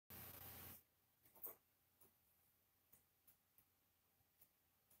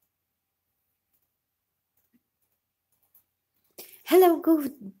Hello,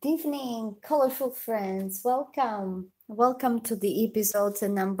 good evening, colorful friends. Welcome. Welcome to the episode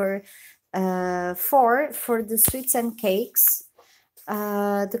number 4 for the sweets and cakes.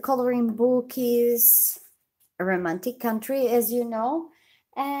 The coloring book is A Romantic Country, as you know,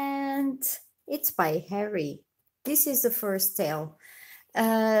 and it's by Eriy. This is the first tale.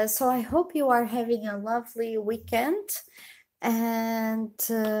 So I hope you are having a lovely weekend, and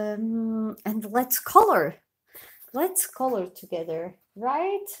let's color. Let's color together,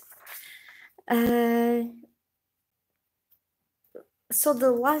 right? So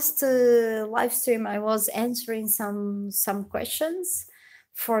the last live stream, I was answering some questions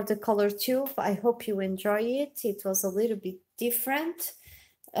for the color tube. I hope you enjoy it. It was a little bit different.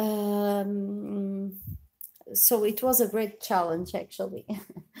 So it was a great challenge, actually.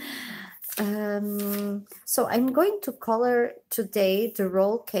 So I'm going to color today the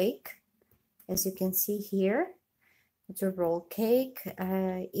roll cake, as you can see here. The roll cake,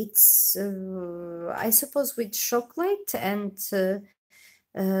 it's I suppose with chocolate and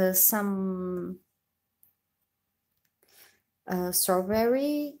some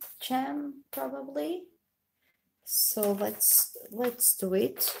strawberry jam, probably. So let's do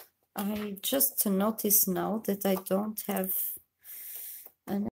it. I just noticed now that I don't have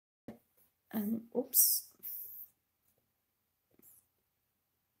an oops.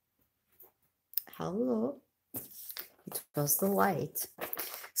 Hello. It was the light.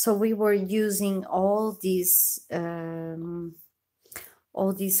 So we were using all these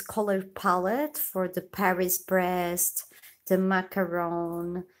color palette for the Paris breast, the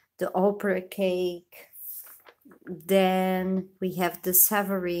macaron, the opera cake. Then we have the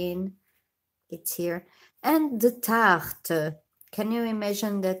savourine. It's here, and the tarte. Can you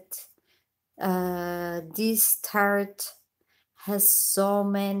imagine that this tarte has so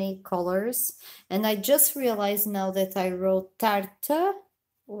many colors? And I just realized now that I wrote tarte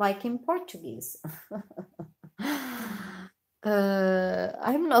like in Portuguese.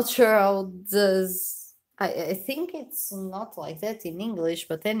 I'm not sure how does I think it's not like that in English,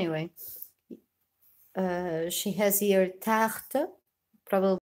 but anyway, she has here tarte,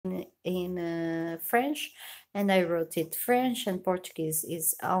 probably in French, and I wrote it French, and Portuguese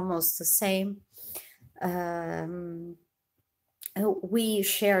is almost the same. We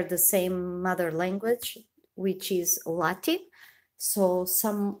share the same mother language, which is Latin, so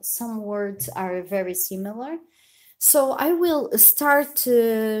some words are very similar. So I will start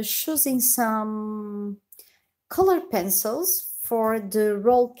choosing some color pencils for the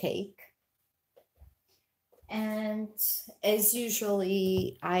roll cake, and as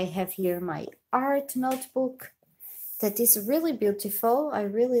usually I have here my art notebook that is really beautiful. I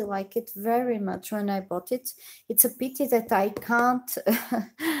really like it very much when I bought it. It's a pity that I can't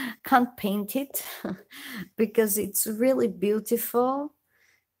paint it because it's really beautiful.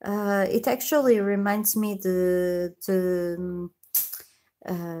 It actually reminds me the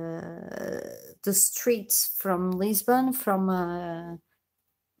streets from Lisbon, from a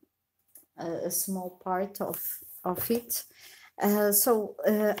small part of it. So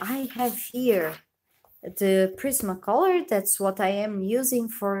I have here the Prismacolor. That's what I am using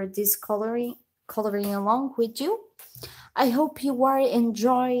for this coloring along with you. I hope you are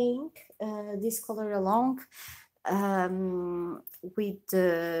enjoying this color along with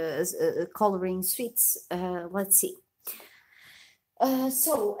the coloring sweets. Let's see.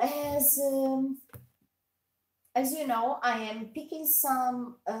 So as you know, I am picking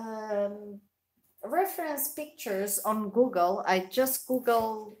some reference pictures on Google. I just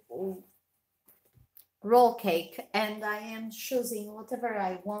Google roll cake and I am choosing whatever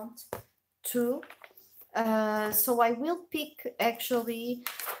I want to. So I will pick actually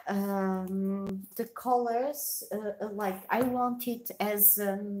the colors like I want it as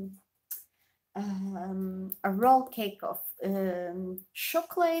a roll cake of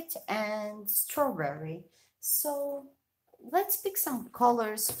chocolate and strawberry. So let's pick some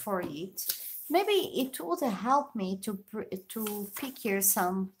colors for it. Maybe it would help me to pick here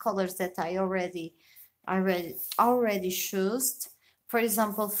some colors that I already chose. For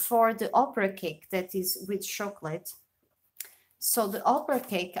example, for the opera cake that is with chocolate. So the opera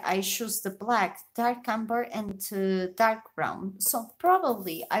cake, I choose the black, dark amber, and dark brown. So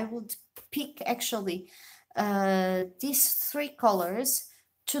probably I would pick actually these 3 colors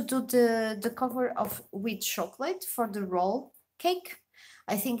to do the cover of with chocolate for the roll cake.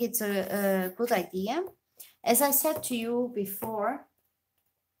 I think it's a good idea. As I said to you before,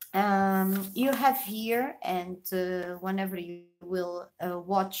 you have here, and whenever you will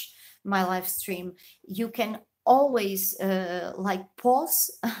watch my live stream, you can always like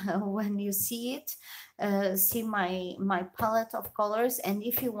pause when you see it, see my palette of colors, and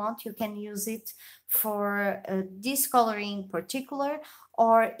if you want you can use it for this color in particular,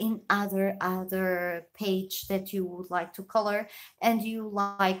 or in other page that you would like to color and you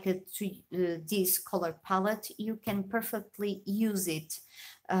like it to this color palette, you can perfectly use it.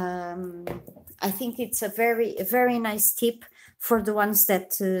 I think it's a very nice tip for the ones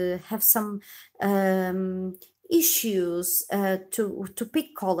that have some issues to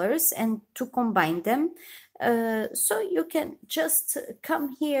pick colors and to combine them. So you can just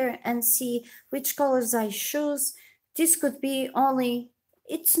come here and see which colors I choose. This could be only,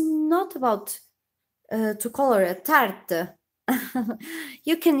 it's not about to color a tarte.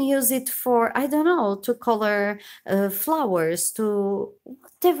 You can use it for, I don't know, to color flowers, to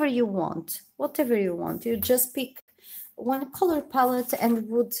whatever you want, whatever you want. You just pick one color palette and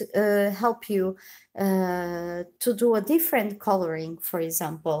would help you to do a different coloring. For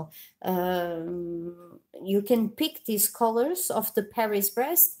example, you can pick these colors of the Paris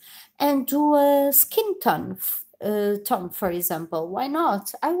Brest and do a skin tone, for example. Why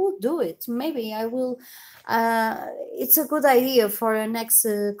not? I will do it. Maybe I will. It's a good idea for a next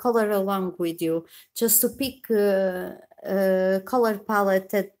color along with you, just to pick a color palette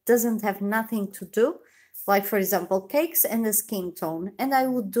that doesn't have nothing to do, like for example cakes and a skin tone, and I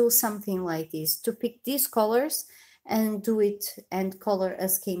would do something like this, to pick these colors and do it and color a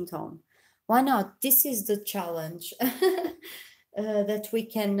skin tone. Why not? This is the challenge that we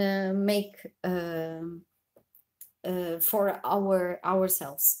can make for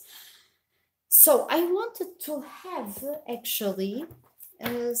ourselves. So I wanted to have actually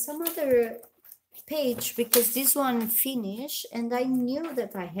some other page, because this one finished and I knew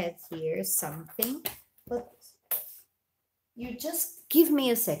that I had here something, but you just give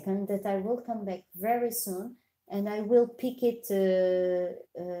me a second that I will come back very soon and I will pick it,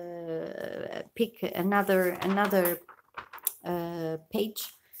 pick another page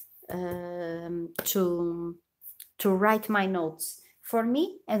to write my notes for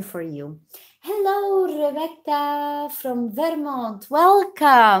me and for you. Hello, Rebecca from Vermont.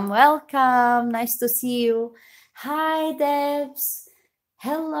 Welcome, welcome. Nice to see you. Hi, Debs.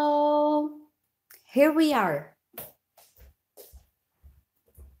 Hello. Here we are.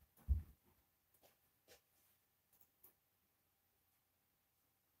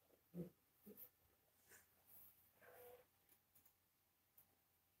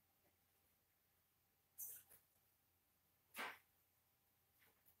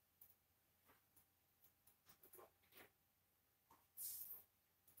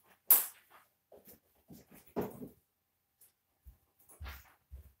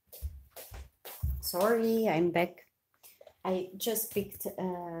 Sorry, I'm back. I just picked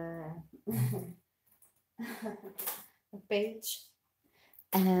a page.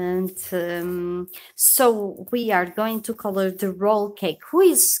 And so we are going to color the roll cake. Who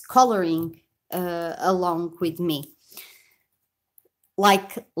is coloring along with me?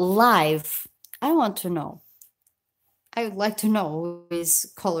 Like live. I want to know. I would like to know who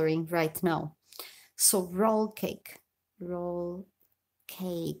is coloring right now. So roll cake. Roll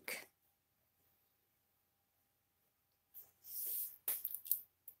cake.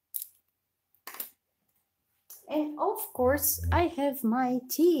 And of course, I have my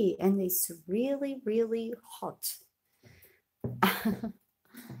tea and it's really hot.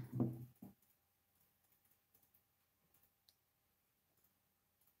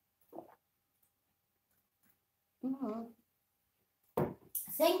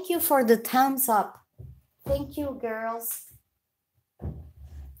 Thank you for the thumbs up. Thank you, girls.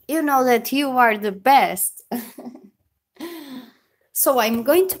 You know that you are the best. So I'm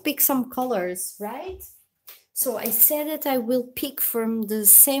going to pick some colors, right? So I said that I will pick from the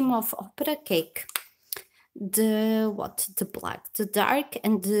same of opera cake. The black, the dark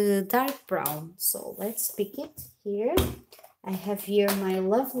and the dark brown. So let's pick it here. I have here my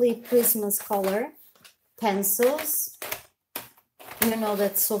lovely Christmas color pencils. You know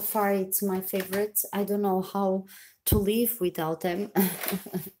that so far it's my favorite. I don't know how to live without them.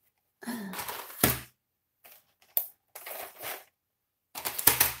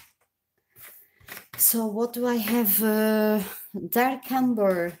 So what do I have? Dark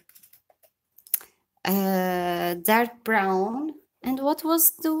amber, dark brown, and what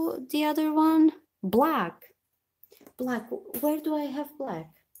was the other one? Black. Where do I have black?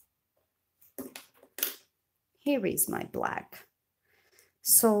 Here is my black.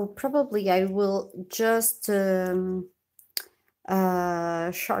 So probably I will just sharpen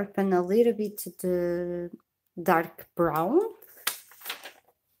a little bit the dark brown.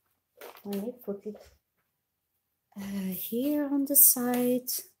 Let me put it Here on the side,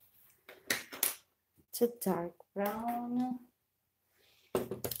 the dark brown.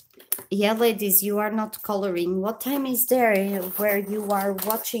 Yeah, ladies, you are not coloring. What time is there where you are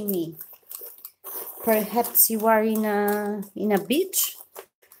watching me? Perhaps you are in a beach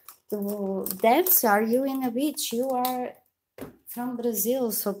to dance. Are you in a beach? You are from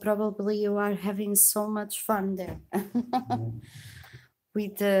Brazil, so probably you are having so much fun there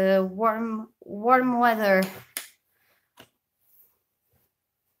with the warm weather.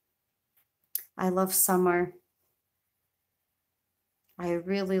 I love summer. I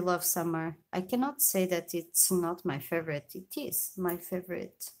really love summer. I cannot say that it's not my favorite. It is my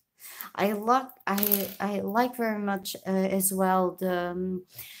favorite. I like very much as well the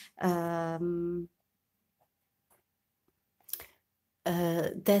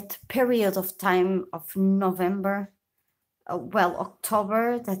that period of time of November, well,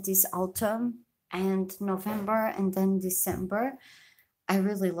 October, that is autumn, and November, and then December. I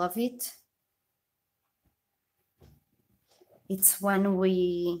really love it. It's when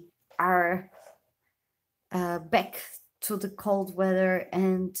we are back to the cold weather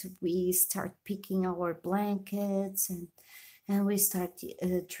and we start picking our blankets and we start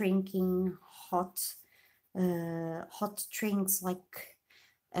drinking hot drinks like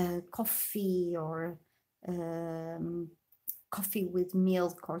coffee or coffee with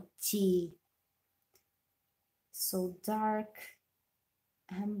milk or tea. So dark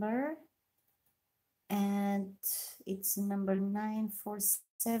amber, and it's number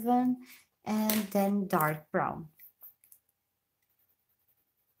 947, and then dark brown.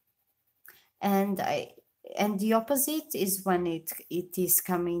 And the opposite is when it is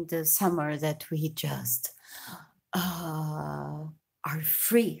coming the summer, that we just are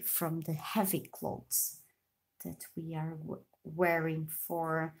free from the heavy clothes that we are wearing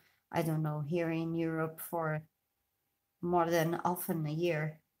for, I don't know, here in Europe for more than often a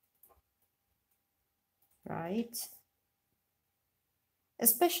year, right?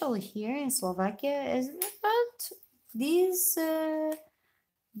 Especially here in Slovakia, but this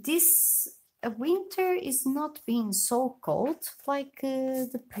winter is not being so cold like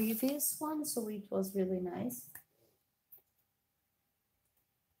the previous one, so it was really nice.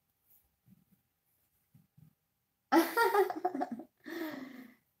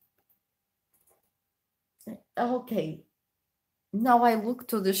 Okay, now I look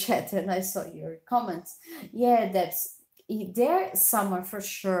to the chat and I saw your comments. Yeah, that's there summer for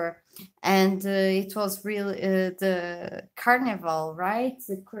sure, and it was really the carnival, right?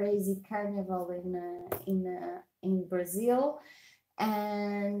 The crazy carnival in Brazil,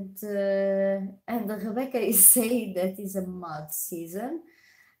 and Rebecca is saying that is a mud season.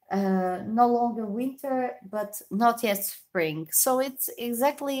 No longer winter, but not yet spring. So it's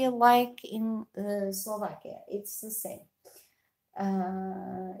exactly like in Slovakia. It's the same.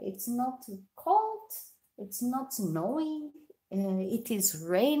 It's not cold, it's not snowing, it is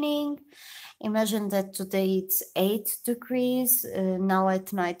raining. Imagine that today it's 8 degrees, now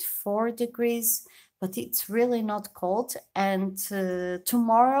at night 4 degrees, but it's really not cold. And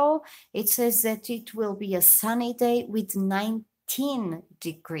tomorrow it says that it will be a sunny day with 19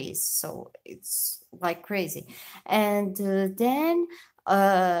 degrees, so it's like crazy. And then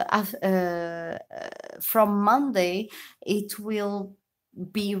from Monday it will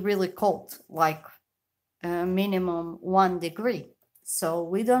be really cold, like minimum 1 degree. So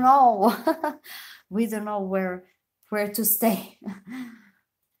we don't know. We don't know where to stay.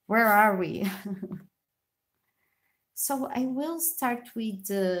 Where are we? So I will start with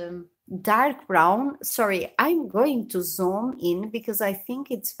dark brown. Sorry, I'm going to zoom in because I think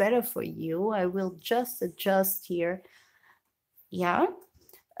it's better for you. I will just adjust here. Yeah.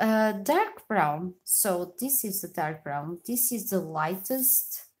 Dark brown. So this is the dark brown. This is the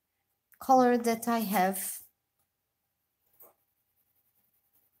lightest color that I have.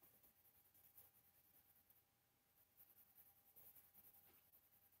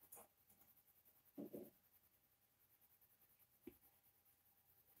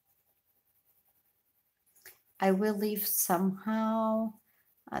 I will leave somehow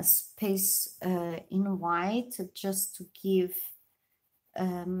a space in white just to give,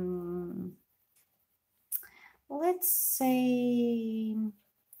 let's say,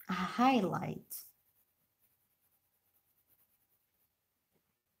 a highlight.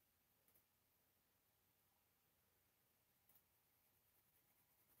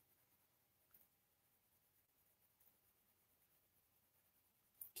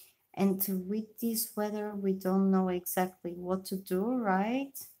 And with this weather, we don't know exactly what to do,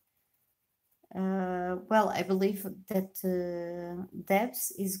 right? Well, I believe that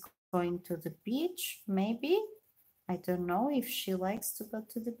Debs is going to the beach, maybe. I don't know if she likes to go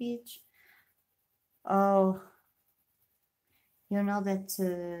to the beach. Oh, you know that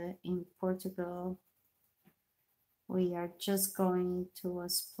in Portugal, we are just going to a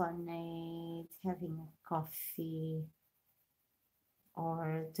esplanade, having a coffee,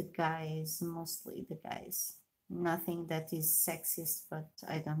 or the guys, mostly the guys. Nothing that is sexist, but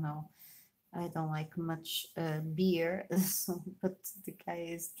I don't know. I don't like much beer, so, but the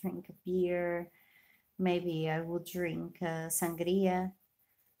guys drink a beer. Maybe I would drink sangria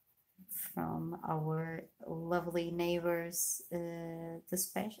from our lovely neighbors, the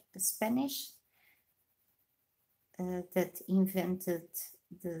Spanish that invented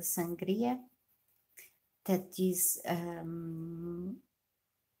the sangria. That is a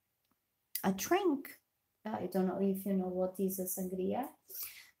drink. I don't know if you know what is a sangria.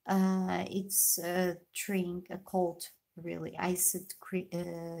 It's a drink, a cold, really iced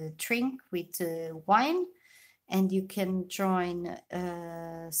drink with wine, and you can join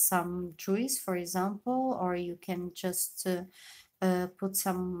some juice, for example, or you can just put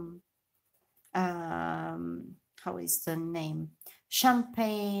some how is the name,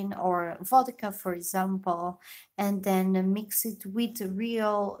 champagne or vodka, for example, and then mix it with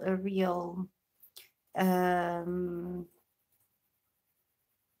real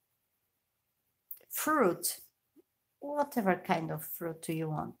fruit, whatever kind of fruit do you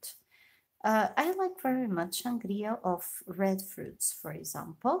want. I like very much sangria of red fruits, for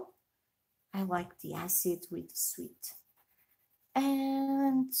example. I like the acid with the sweet.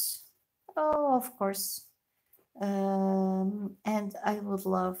 And, oh, of course, and I would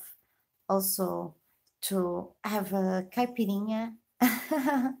love also to have a caipirinha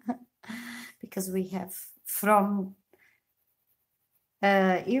because we have from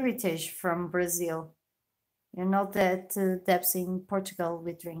heritage from Brazil. You know that Debs in Portugal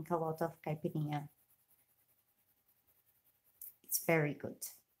we drink a lot of caipirinha. It's very good.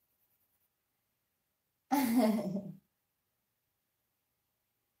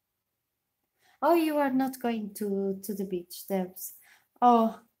 Oh, you are not going to the beach, Debs.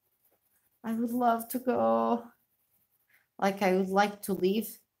 Oh, I would love to go. Like, I would like to live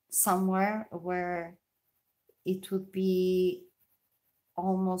somewhere where it would be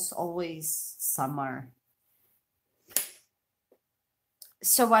almost always summer.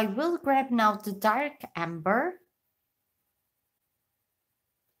 So I will grab now the dark amber.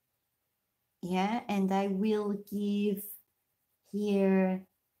 Yeah, and I will give here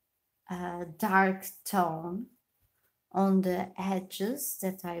a dark tone on the edges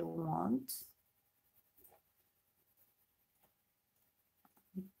that I want.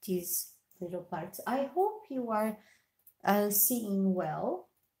 These little parts. I hope you are seeing well.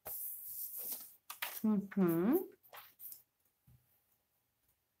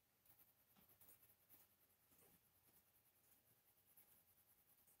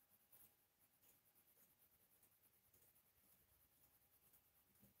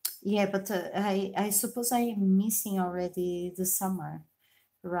 Yeah, but I suppose I am missing already the summer,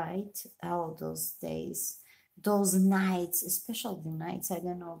 right? All those days, those nights, especially the nights. I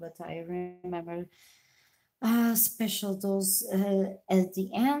don't know, but I remember special those at the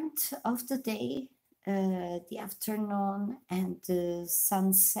end of the day, the afternoon, and the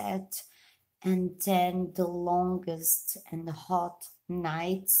sunset, and then the longest and the hot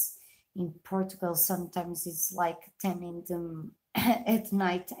nights in Portugal. Sometimes it's like 10 in the at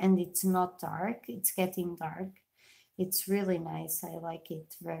night and it's not dark, it's getting dark. It's really nice. I like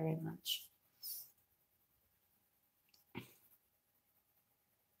it very much.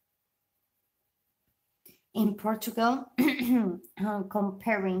 In Portugal,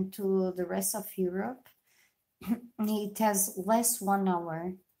 comparing to the rest of Europe, it has less 1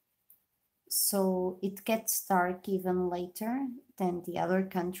 hour, so it gets dark even later than the other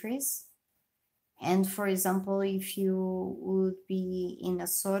countries. And for example, if you would be in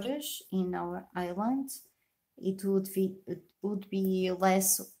Azores, in our island, it would be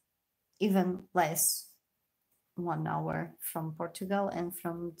less, even less 1 hour from Portugal, and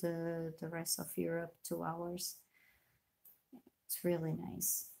from the rest of Europe 2 hours. It's really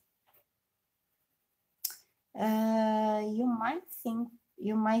nice. You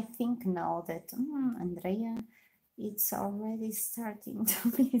might think now that Andrea, it's already starting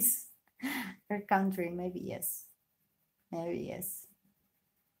to miss her country. Maybe yes.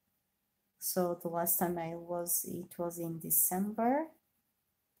 So the last time it was in December.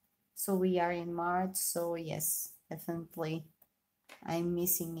 So we are in March. So yes, definitely, I'm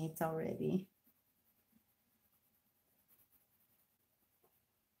missing it already.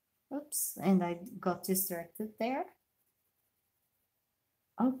 Oops, and I got distracted there.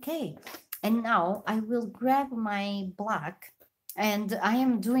 Okay, And now I will grab my black, and I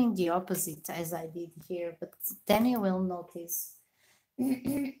am doing the opposite as I did here, but then you will notice.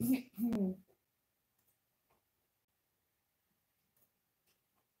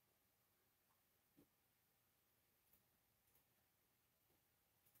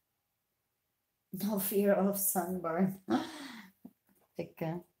 No fear of sunburn.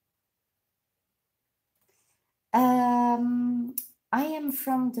 Okay. I am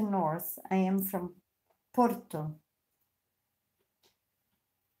from the north. I am from Porto.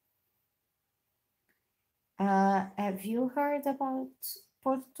 Have you heard about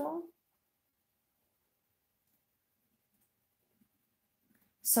Porto?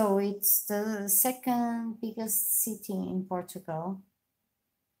 So it's the second biggest city in Portugal.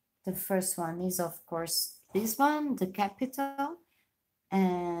 The first one is, of course, Lisbon, the capital,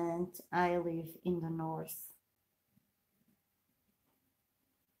 and I live in the north.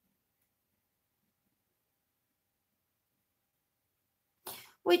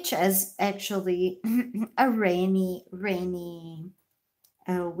 Which has actually a rainy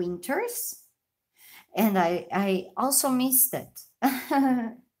winters, and I also miss that.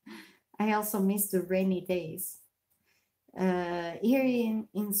 I also miss the rainy days here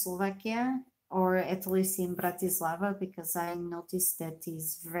in Slovakia, or at least in Bratislava, because I noticed that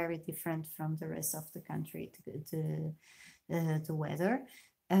is very different from the rest of the country, the weather.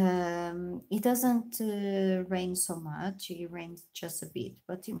 It doesn't rain so much. It rains just a bit,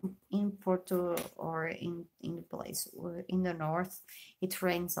 but in Porto, or in the place or in the north, it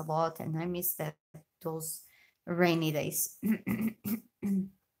rains a lot, and I miss those rainy days.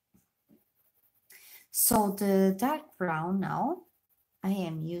 So the dark brown now, I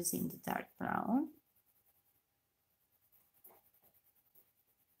am using the dark brown.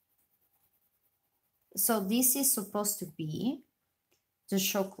 So this is supposed to be the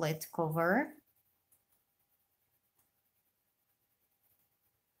chocolate cover.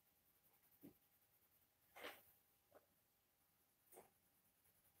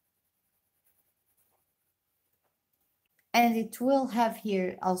 And it will have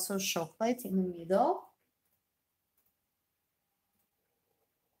here also chocolate in the middle.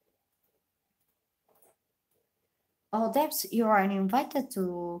 Oh, Debs, you are invited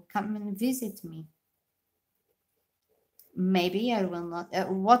to come and visit me. Maybe I will not.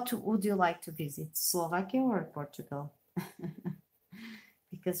 What would you like to visit, Slovakia or Portugal?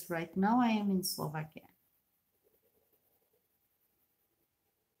 Because right now I am in Slovakia.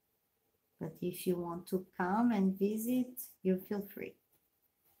 But if you want to come and visit, you feel free.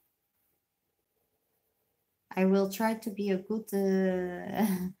 I will try to be a good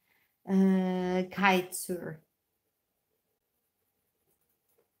guide tour.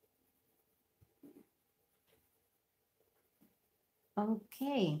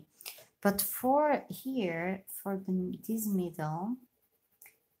 Okay, but for here, for this middle,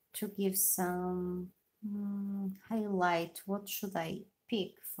 to give some highlight, what should I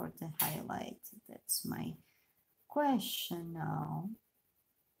pick for the highlight? That's my question now.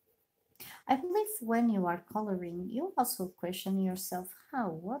 I believe when you are coloring, you also question yourself,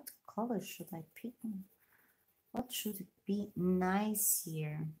 what color should I pick? What should be nice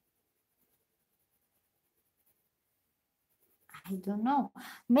here? I don't know.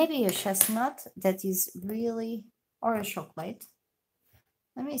 Maybe a chestnut that is really, or a chocolate.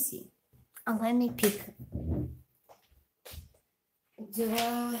 Let me see. Let me pick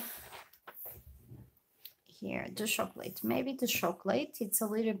the chocolate. Maybe the chocolate, it's a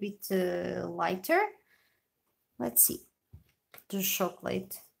little bit lighter. Let's see. The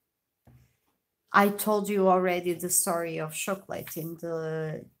chocolate. I told you already the story of chocolate in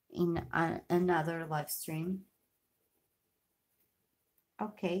another live stream.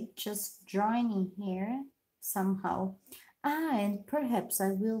 Okay, just joining here somehow. And perhaps I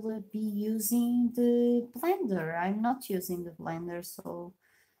will be using the blender. I'm not using the blender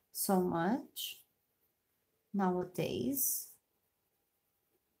so much nowadays.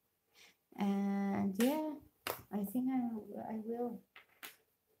 And yeah, I think I will.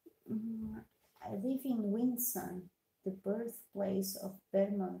 I live in Windsor, the birthplace of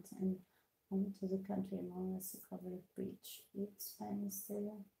Vermont, and home to the country known as the covered bridge. It's Spanish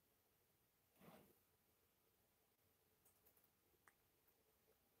there.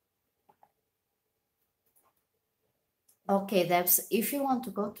 Okay, that's if you want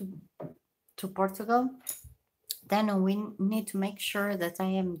to go to Portugal, then we need to make sure that I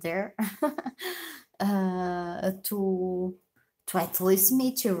am there to at least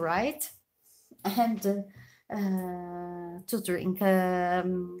meet you, right? And to drink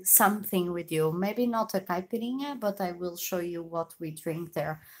something with you. Maybe not a caipirinha, but I will show you what we drink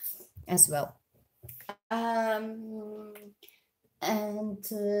there. as well. And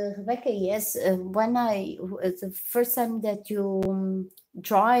Rebecca, yes, when the first time that you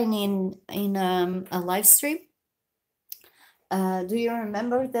join in a live stream, do you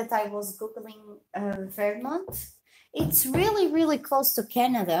remember that I was Googling Vermont? It's really, really close to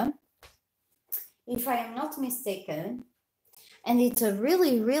Canada, if I am not mistaken. And it's a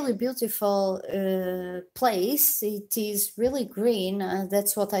really, really beautiful place. It is really green.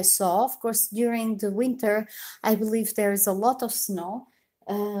 That's what I saw. Of course, during the winter, I believe there's a lot of snow.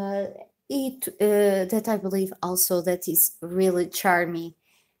 That I believe also that is really charming.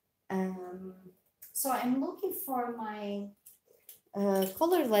 So I'm looking for my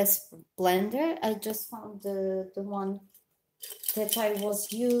colorless blender. I just found the one that I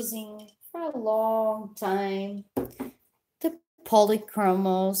was using for a long time. The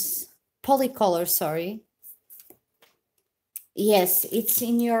polycolor, sorry. Yes, it's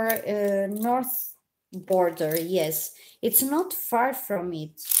in your north border. Yes, it's not far from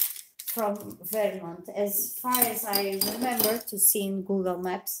it, from Vermont, as far as I remember to see in Google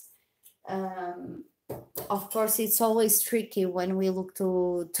Maps. Of course, it's always tricky when we look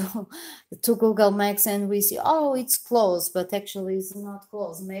to Google Maps and we see, oh, it's close, but actually it's not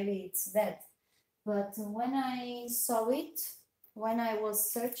close. Maybe it's that. But when I saw it, when I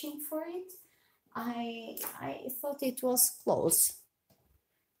was searching for it, I thought it was close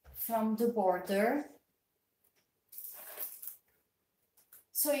from the border.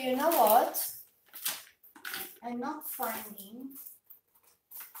 So you know what? I'm not finding.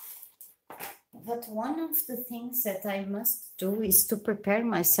 But one of the things that I must do is to prepare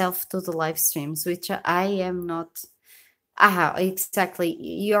myself to the live streams, which I am not. Exactly.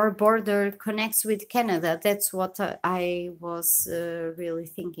 Your border connects with Canada. That's what I was really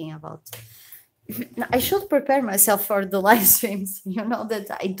thinking about. I should prepare myself for the live streams. You know that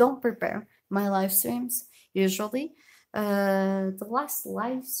I don't prepare my live streams usually. The last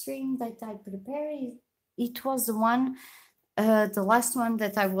live stream that I prepared, it was the last one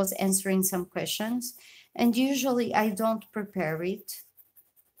that I was answering some questions, and usually I don't prepare it.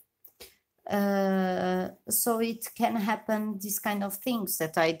 So it can happen, these kind of things,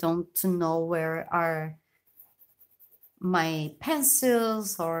 that I don't know where are my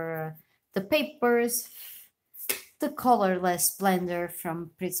pencils or the papers. The colorless blender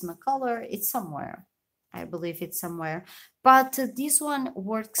from Prismacolor, it's somewhere. I believe it's somewhere. But this one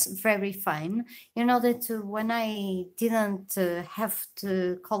works very fine. You know that when I didn't have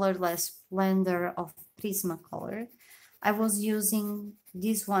the colorless blender of Prismacolor, I was using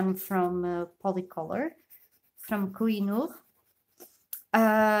this one from Polycolor, from Koh-i-Noor.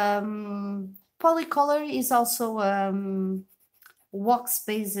 Polycolor is also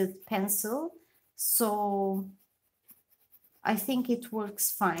wax-based pencil, so I think it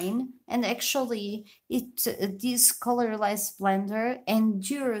works fine. And actually, this colorless blender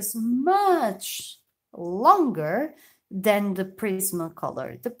endures much longer than the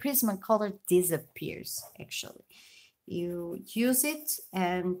Prismacolor. The Prismacolor disappears, actually. You use it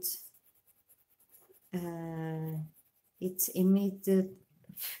and it's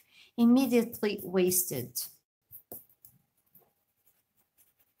immediately wasted.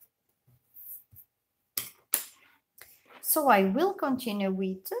 So I will continue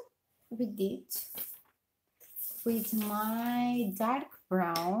with it with my dark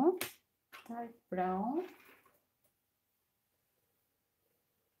brown.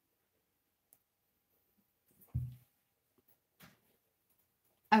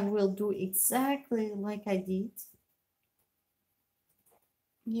 I will do exactly like I did,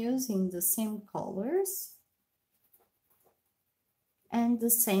 using the same colors and the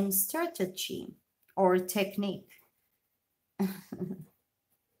same strategy or technique.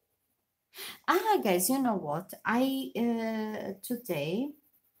 Guys, you know what? Today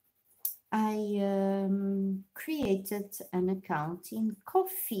I created an account in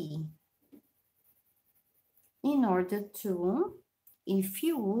Ko-fi in order to, if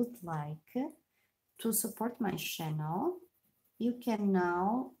you would like to support my channel, you can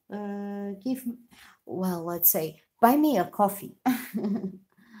now let's say, buy me a coffee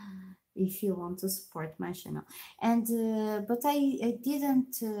if you want to support my channel. And but I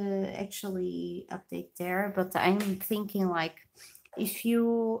didn't actually update there, but I'm thinking, like, if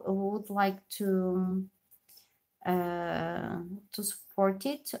you would like to support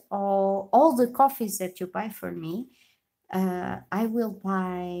it, all the coffees that you buy for me, I will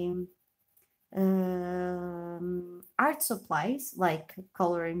buy art supplies like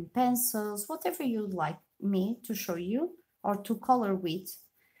coloring pencils, whatever you'd like me to show you or to color with.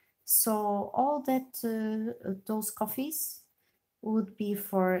 So all that those coffees would be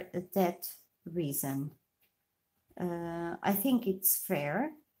for that reason. I think it's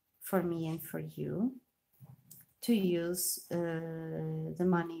fair for me and for you to use the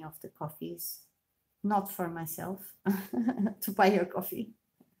money of the coffees, not for myself, to buy your coffee,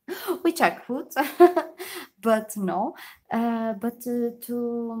 which I could, but no, but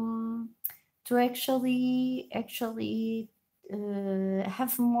to actually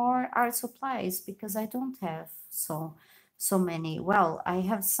have more art supplies, because I don't have so many. Well, I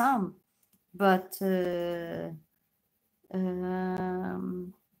have some, but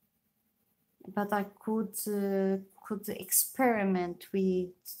I could experiment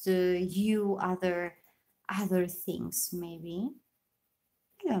with you other things, maybe.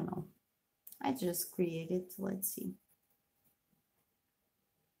 I don't know. I just created. Let's see.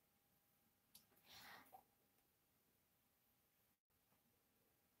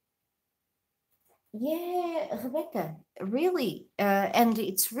 Yeah, Rebecca, really, and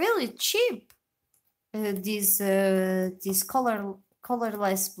it's really cheap. This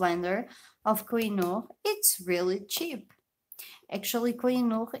colorless blender of Koh-i-Noor, it's really cheap. Actually,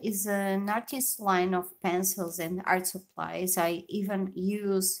 Koh-i-Noor is an artist line of pencils and art supplies. I even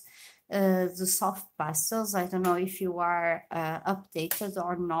use the soft pastels. I don't know if you are updated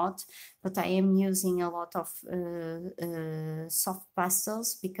or not, but I am using a lot of soft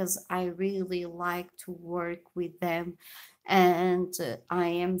pastels because I really like to work with them, and I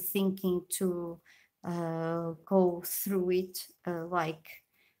am thinking to go through it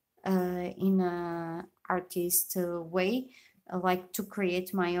in a artist way, like to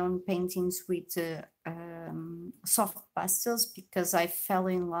create my own paintings with soft pastels, because I fell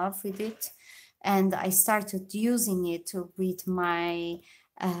in love with it and I started using it with my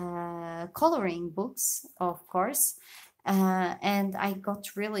coloring books, of course. And I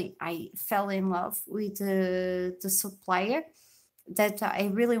fell in love with the supplier that I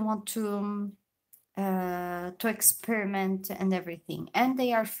really want to experiment and everything. And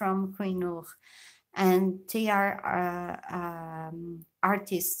they are from Koh-i-Noor, and they are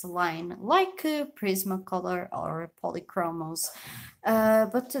artist line like Prismacolor or Polychromos.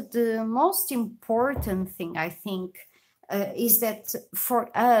 But the most important thing, I think, is that for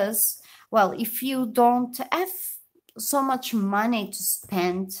us, well, if you don't have so much money to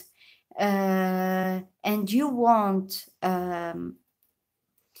spend and you want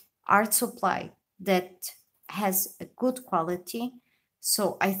art supply that has a good quality,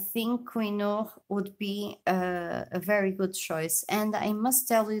 so I think Koh-i-Noor would be a very good choice. And I must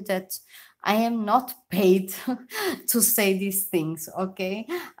tell you that I am not paid to say these things, okay?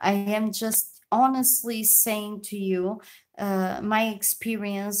 I am just honestly saying to you my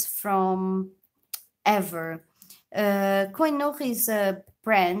experience from ever. Koh-i-Noor is a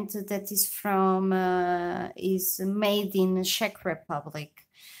brand that is made in Czech Republic.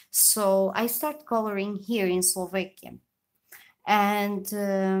 So I start coloring here in Slovakia, and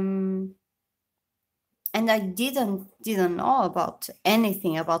I didn't know about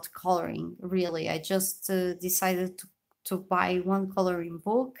anything about coloring, really. I just decided to buy one coloring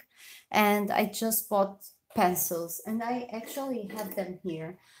book, and I just bought pencils, and I actually have them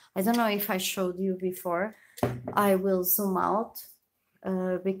here. I don't know if I showed you before. I will zoom out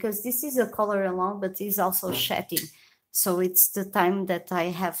because this is a color along, but it's also shedding. So it's the time that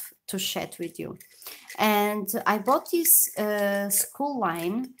I have to chat with you. And I bought this school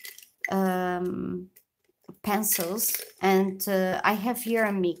line pencils, and I have here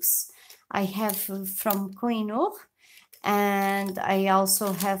a mix. I have from Koh-i-Noor, and I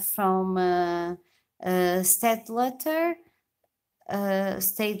also have from Stedtletter. I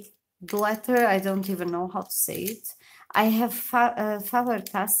don't even know how to say it. I have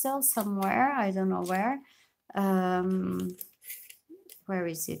Faber-Castell somewhere. I don't know where. Where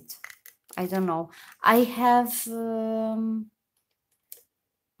is it? I don't know. I have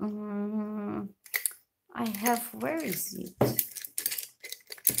where is it?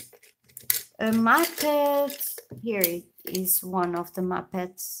 A Muppet. Here it is, one of the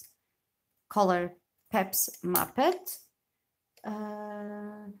Muppets. Color Peps Muppet.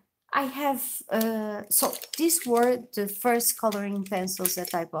 I have so these were the first coloring pencils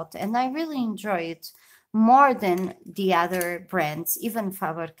that I bought, and I really enjoy it more than the other brands, even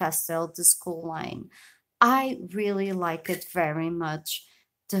Faber-Castell, the school line. I really like it very much.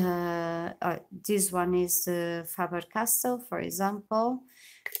 This one is the Faber-Castell, for example.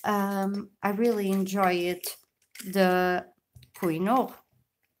 I really enjoy it. The Koh-i-Noor.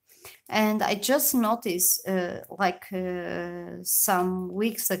 And I just noticed, some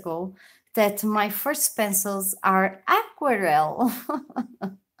weeks ago, that my first pencils are aquarelle.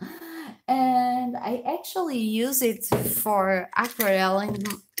 And I actually use it for aquarelle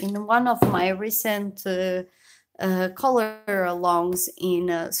in one of my recent color alongs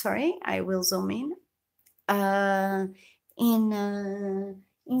in, sorry, I will zoom in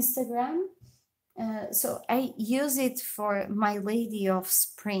Instagram. So I use it for My Lady of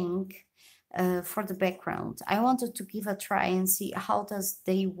Spring for the background. I wanted to give a try and see how does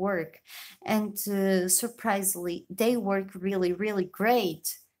they work. And surprisingly, they work really, really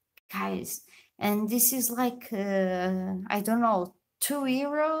great, guys. And this is like, I don't know,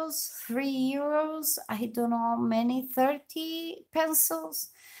 €2, €3, I don't know how many, 30 pencils.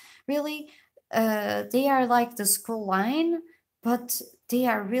 Really, they are like the school line, but they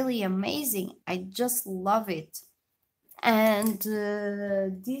are really amazing. I just love it. And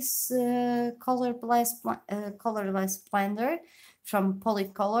this colorless blender from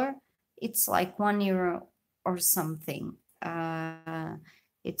Polycolor, it's like €1 or something.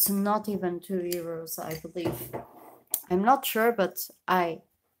 It's not even €2, I believe. I'm not sure, but I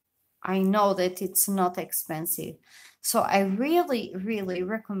know that it's not expensive. So I really, really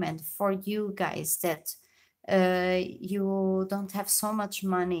recommend for you guys that you don't have so much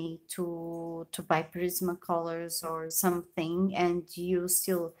money to buy Prismacolors or something, and you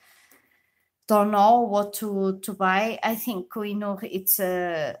still don't know what to buy. I think we know it's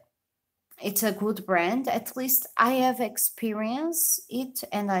a good brand. At least I have experienced it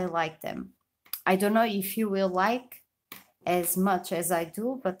and I like them. I don't know if you will like as much as I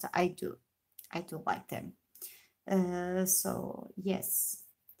do, but I do like them. So yes,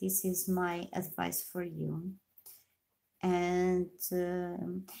 this is my advice for you. And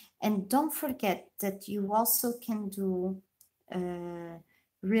don't forget that you also can do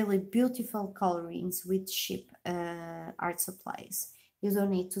really beautiful colorings with cheap art supplies. You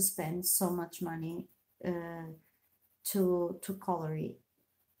don't need to spend so much money to color it.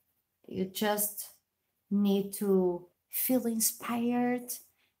 You just need to feel inspired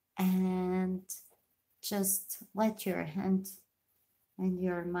and just let your hand and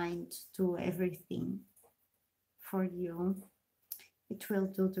your mind do everything for you. It will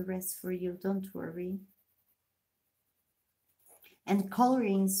do the rest for you, don't worry. And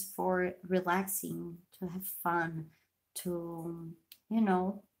coloring is for relaxing, to have fun, to, you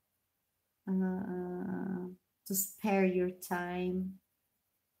know, to spare your time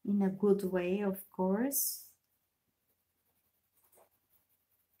in a good way, of course.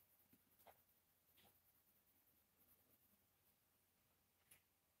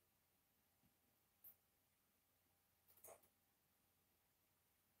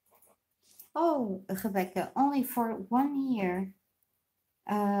 Oh, Rebecca, only for 1 year.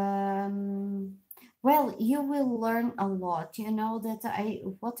 Well, you will learn a lot. You know that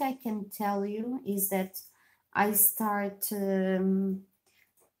what I can tell you is that I start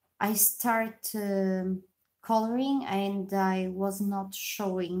coloring, and I was not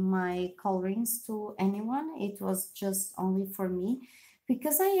showing my colorings to anyone. It was just only for me,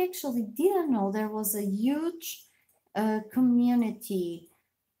 because I actually didn't know there was a huge community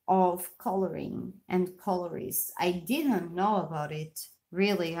of coloring and colorists. I didn't know about it,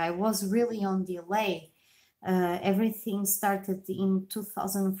 really. I was really on delay. Everything started in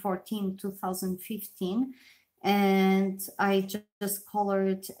 2014, 2015, and I just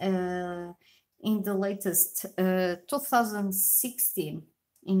colored in the latest 2016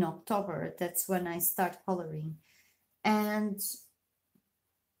 in October. That's when I start coloring. And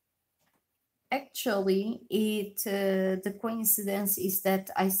actually, the coincidence is that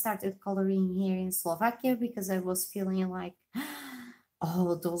I started coloring here in Slovakia because I was feeling like,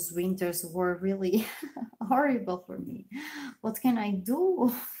 oh, those winters were really horrible for me. What can I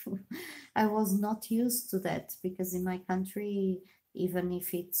do? I was not used to that, because in my country, even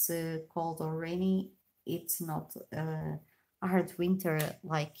if it's cold or rainy, it's not a hard winter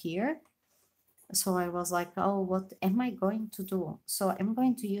like here. So I was like, oh, what am I going to do? So I'm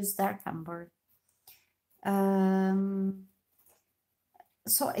going to use dark amber.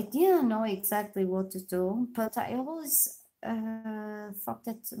 So I didn't know exactly what to do, but I always thought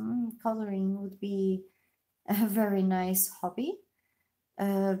that coloring would be a very nice hobby,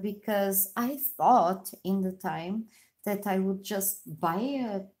 because I thought in the time that I would just buy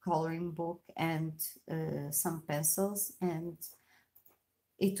a coloring book and some pencils, and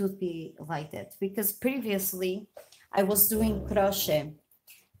it would be like that. Because previously I was doing crochet,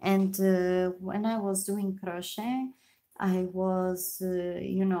 and when I was doing crochet, I was,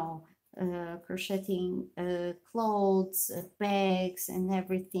 crocheting clothes, bags, and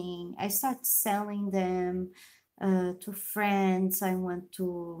everything. I started selling them to friends. I went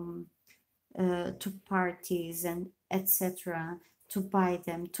to parties and etc. to buy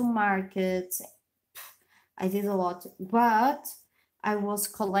them, to market. I did a lot, but I was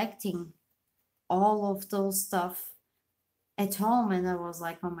collecting all of those stuff at home, and I was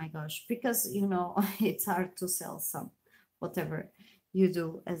like, oh my gosh, because you know it's hard to sell some whatever you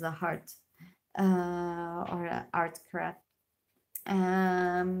do as a art or a art craft.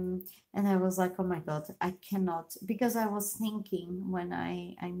 And I was like, oh my god, I cannot, because I was thinking when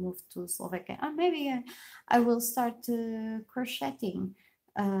I moved to Slovakia, maybe I will start crocheting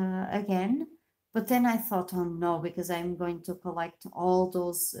again. But then I thought, oh no, because I'm going to collect all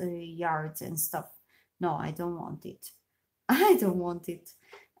those yards and stuff. No, I don't want it. I don't want it.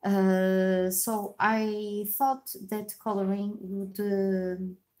 So I thought that coloring would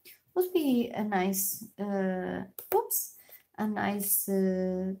be a nice oops, a nice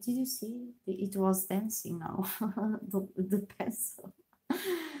did you see it was dancing now, the pencil.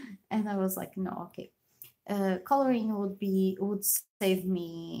 And I was like, no, okay, coloring would save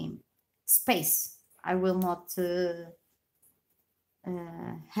me space. I will not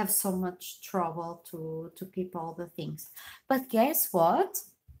have so much trouble to keep all the things. But guess what,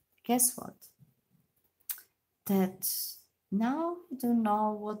 that now I don't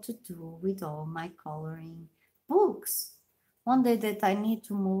know what to do with all my coloring books. One day that I need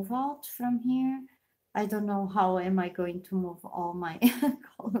to move out from here, I don't know how am I going to move all my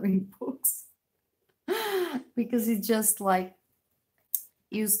coloring books. Because it's just like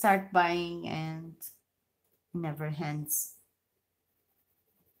you start buying and never ends.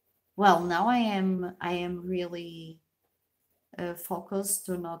 Well, now I am really focused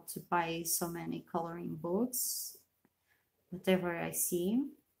to not buy so many coloring books, whatever I see.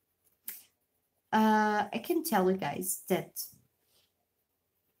 I can tell you guys that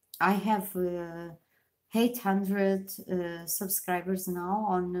I have 800 subscribers now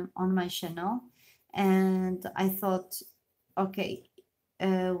on my channel, and I thought, okay,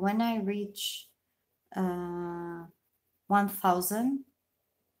 when I reach 1000,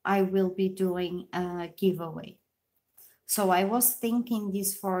 I will be doing a giveaway. So I was thinking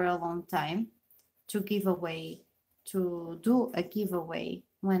this for a long time, to do a giveaway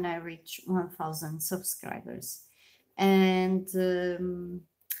when I reach 1000 subscribers. And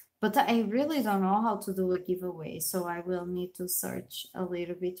but I really don't know how to do a giveaway, so I will need to search a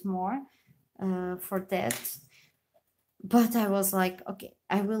little bit more for that. But I was like, okay,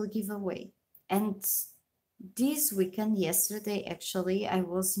 I will give away. And this weekend, yesterday, actually, I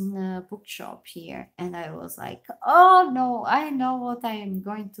was in a bookshop here, and I was like, oh no, I know what I am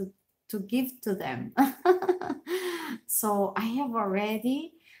going to give to them. So I have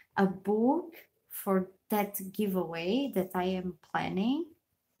already a book for that giveaway that I am planning.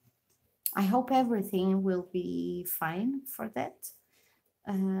 I hope everything will be fine for that.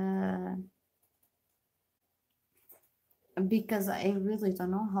 Because I really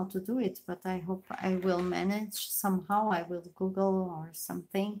don't know how to do it, but I hope I will manage somehow. I will Google or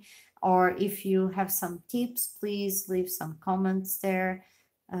something. Or if you have some tips, please leave some comments there.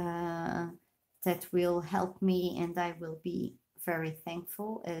 That will help me, and I will be very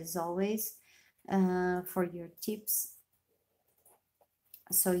thankful, as always, for your tips.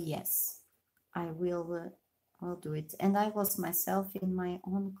 So yes, I will do it. And I lost myself in my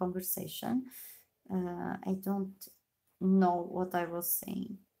own conversation. I don't know what I was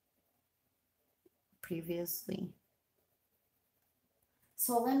saying previously.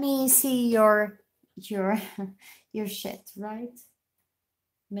 So let me see your your chat, right?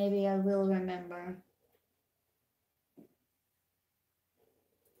 Maybe I will remember.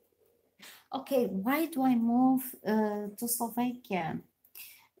 Okay, why do I move to Slovakia?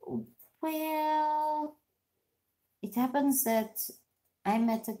 Well, it happens that I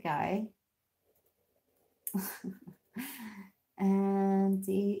met a guy and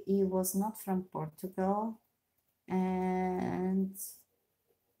he was not from Portugal, and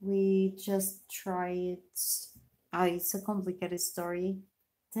we just tried. It's a complicated story,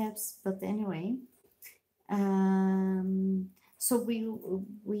 Tabs, but anyway, so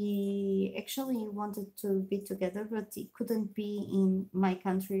we actually wanted to be together, but it couldn't be in my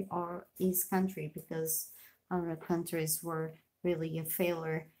country or his country, because our countries were really a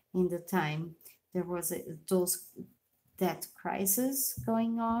failure in the time. There was that crisis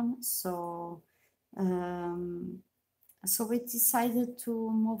going on, so so we decided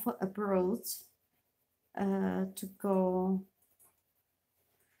to move abroad, to go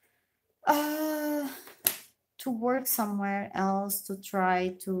to work somewhere else, to try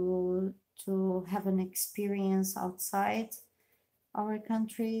to have an experience outside our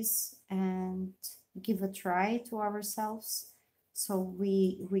countries and give a try to ourselves. So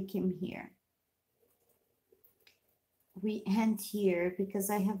we came here. we end here because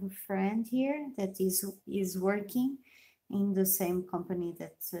I have a friend here that is working in the same company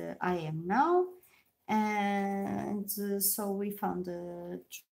that I am now, and so we found a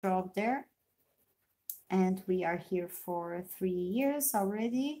job there, and we are here for 3 years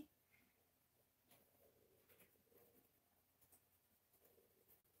already.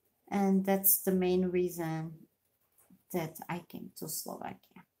 And that's the main reason that I came to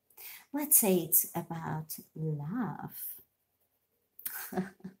Slovakia. Let's say it's about love.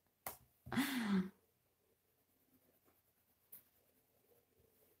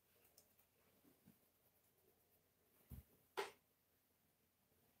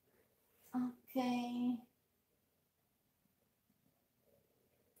 Okay.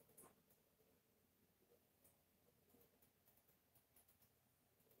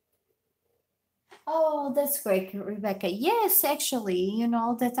 Oh, that's great, Rebecca. Yes, actually, you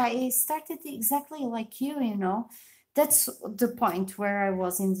know, that I started exactly like you know. That's the point where I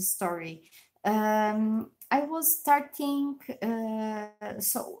was in the story. I was starting,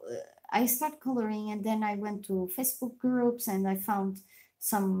 I start coloring, and then I went to Facebook groups, and I found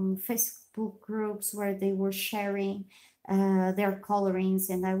some Facebook groups where they were sharing their colorings,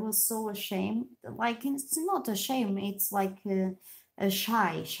 and I was so ashamed. Like, it's not a shame, it's like a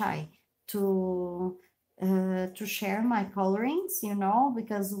shy to share my colorings, you know,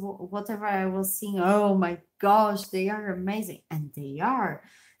 because whatever I was seeing, oh my gosh, they are amazing, and they are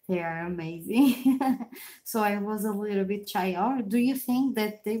amazing. So I was a little bit shy. Oh, do you think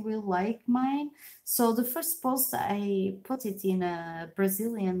that they will like mine? So the first post, I put it in a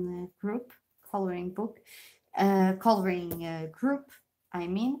Brazilian group, coloring book, coloring group, I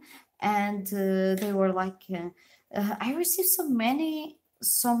mean, and they were like, I received so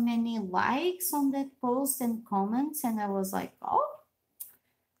many likes on that post and comments, and I was like, oh,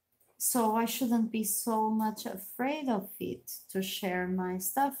 so I shouldn't be so much afraid of it to share my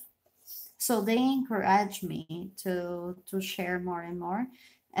stuff. So they encouraged me to share more and more,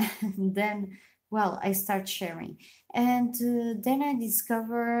 and then, well, I start sharing, and then I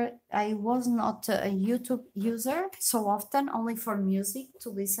discovered I was not a YouTube user so often, only for music, to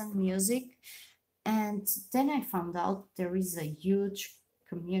listen music. And then I found out there is a huge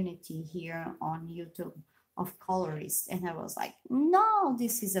community here on YouTube of colorists, and I was like, no,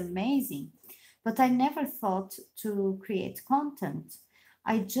 this is amazing. But I never thought to create content.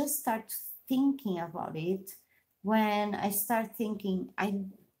 I just start thinking about it when I start thinking I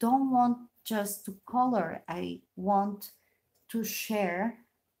don't want just to color, I want to share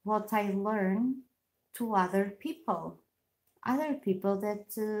what I learn to other people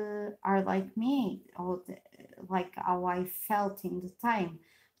that are like me, or like how I felt in the time.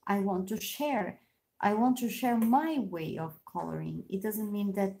 I want to share. I want to share my way of coloring. It doesn't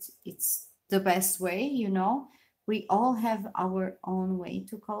mean that it's the best way, you know. We all have our own way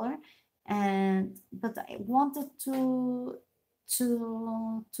to color, and but I wanted to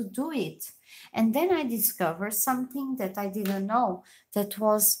do it. And then I discovered something that I didn't know, that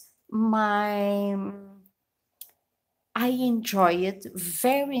was my I enjoy it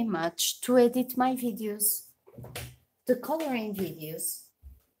very much to edit my videos, the coloring videos.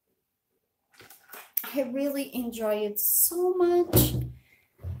 I really enjoy it so much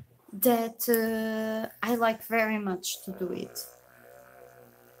that I like very much to do it.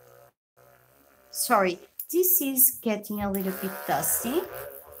 Sorry, this is getting a little bit dusty,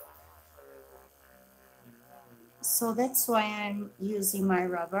 so that's why I'm using my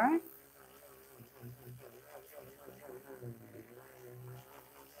rubber.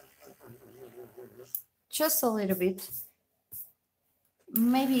 Just a little bit.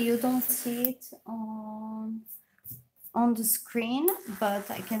 Maybe you don't see it on the screen, but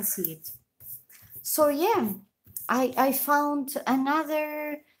I can see it. So yeah, I found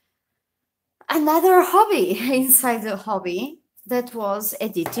another hobby inside the hobby, that was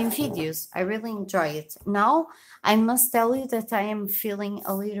editing videos. I really enjoy it. Now I must tell you that I am feeling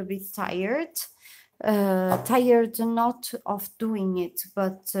a little bit tired. Tired not of doing it,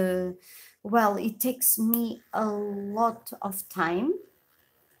 but well, it takes me a lot of time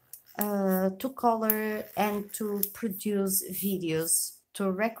to color and to produce videos,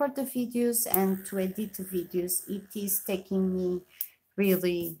 to record the videos and to edit the videos. It is taking me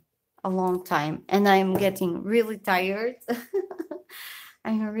really a long time, and I'm getting really tired.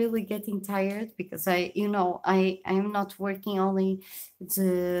 I'm really getting tired because I am not working only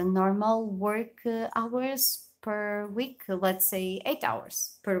the normal work hours per week, let's say 8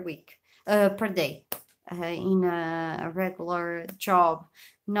 hours per week, per day, in a regular job.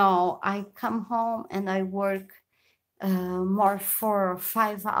 No, I come home and I work more 4 or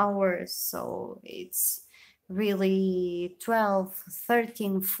 5 hours, so it's really 12,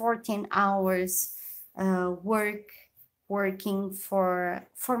 13, 14 hours working for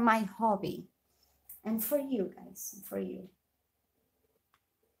my hobby and for you guys, for you.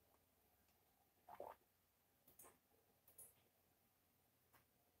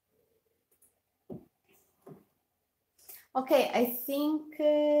 Okay, I think,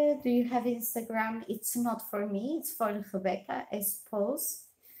 do you have Instagram? It's not for me, it's for Rebecca, I suppose.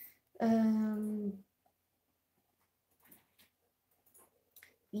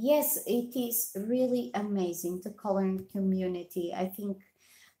 Yes, it is really amazing, the coloring community. I think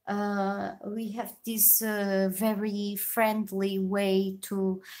we have this very friendly way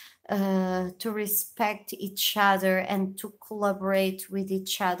to respect each other and to collaborate with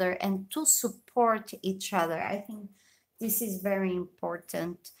each other and to support each other. I think this is very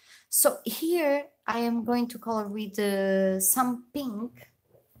important. So here I am going to color with some pink.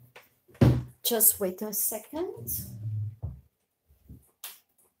 Just wait a second.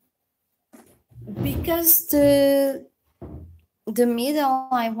 Because the middle,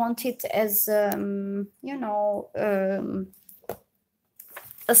 I want it as, you know,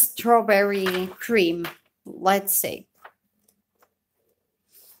 a strawberry cream, let's say.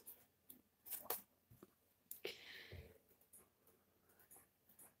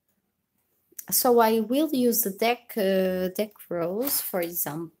 So I will use the deck rose, for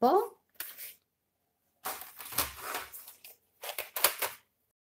example.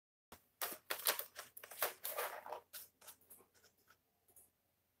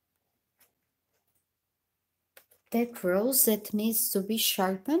 Deck rose that needs to be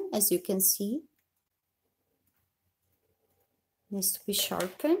sharpened, as you can see. Needs to be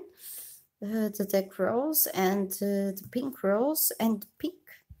sharpened. The deck rose and the pink rose and pink.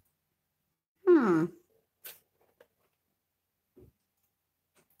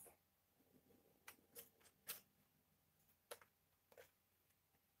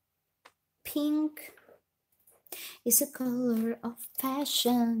 Pink is a color of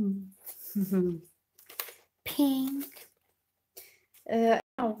passion. Pink.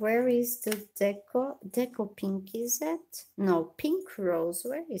 Where is the deco pink? Is it? No, pink rose.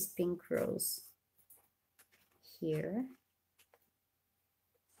 Where is pink rose? Here.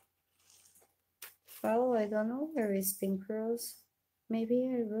 Oh, I don't know where is pink rose. Maybe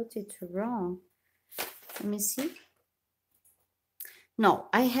I wrote it wrong. Let me see. No,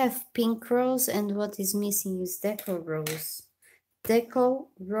 I have pink rose, and what is missing is deco rose. Deco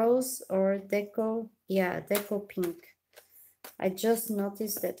rose or deco, yeah, deco pink. I just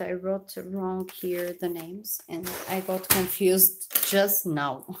noticed that I wrote wrong here the names and I got confused just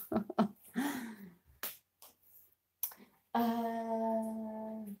now.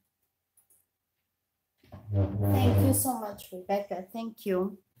 Thank you so much, Rebecca. Thank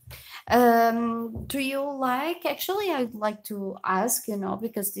you. Do you like, actually, I'd like to ask, you know,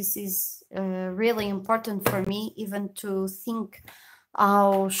 because this is really important for me, even to think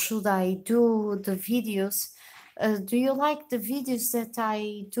how should I do the videos. Do you like the videos that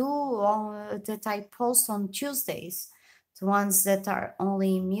I do, that I post on Tuesdays, the ones that are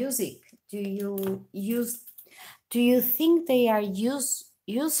only music? Do you think they are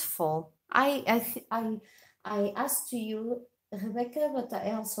useful? I asked to you, Rebecca, but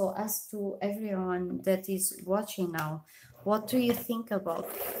I also asked to everyone that is watching now, what do you think about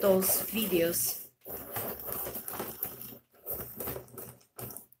those videos?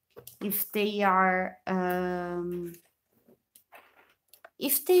 If they are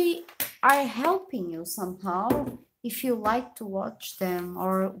helping you somehow, if you like to watch them,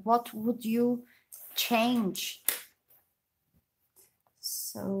 or what would you change?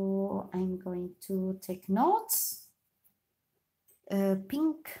 So I'm going to take notes.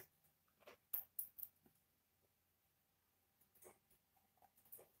 Pink.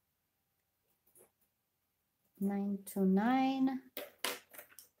 $9.29.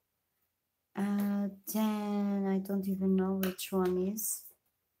 Then I don't even know which one is.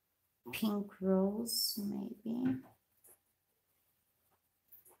 Pink rose, maybe.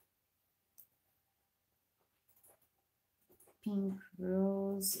 Pink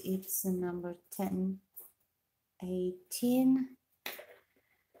rose, it's the number 1018.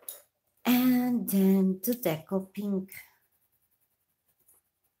 And then the deco pink.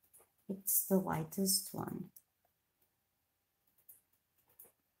 It's the lightest one.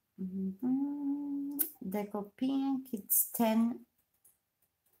 Deco pink, it's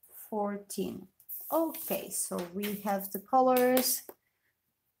 1014. Okay, so we have the colors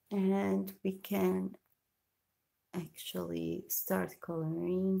and we can actually start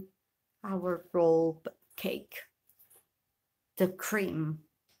coloring our roll cake, the cream.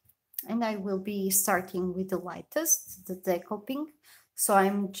 And I will be starting with the lightest, the deco pink. So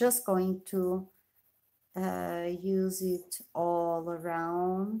I'm just going to use it all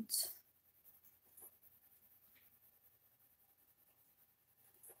around.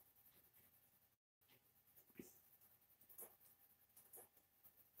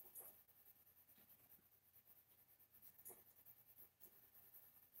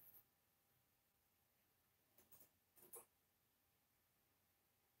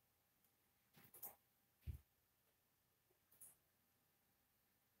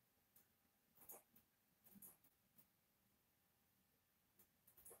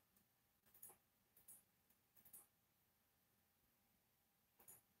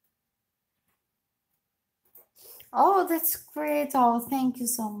 Oh, that's great. Oh, thank you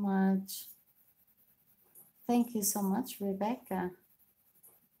so much. Thank you so much, Rebecca.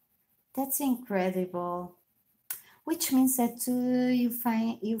 That's incredible. Which means that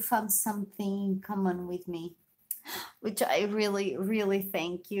you found something in common with me, which I really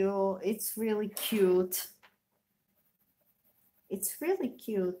thank you. It's really cute. It's really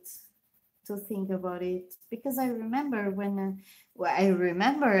cute to think about it, because I remember when well, I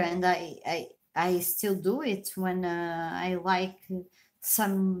remember, and I still do it when I like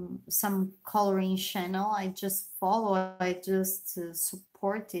some coloring channel. I just follow, I just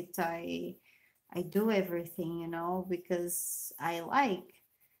support it. I do everything, you know, because I like.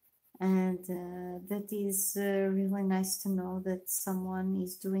 And that is really nice to know that someone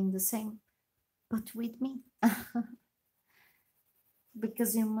is doing the same, but with me.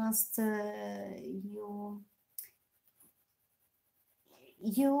 Because you must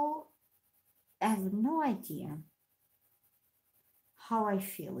you have no idea how I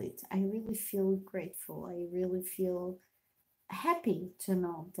feel it. I really feel grateful. I really feel happy to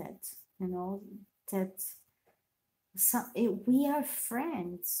know that, you know, that we are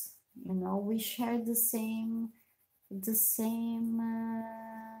friends. You know, we share the same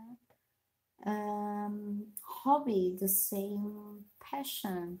hobby, the same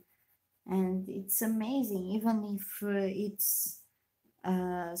passion, and it's amazing. Even if it's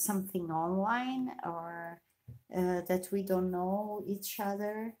something online, or that we don't know each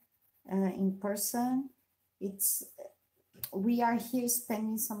other in person, it's we are here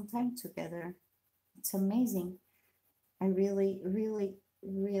spending some time together. It's amazing. I really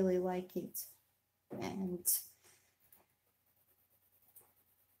like it. And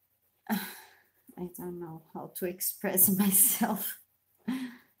I don't know how to express myself.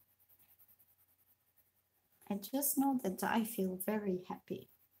 I just know that I feel very happy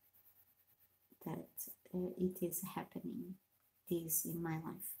that it is happening, this in my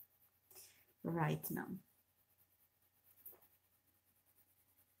life right now.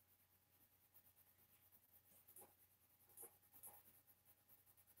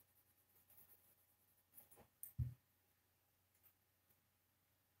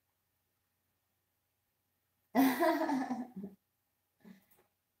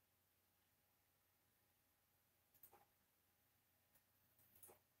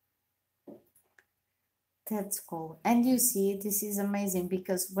 That's cool. And you see, this is amazing,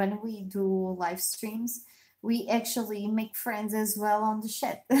 because when we do live streams, we actually make friends as well on the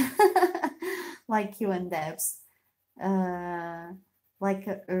chat, like you and Debs, uh, like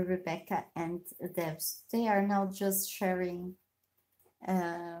Rebecca and Debs. They are now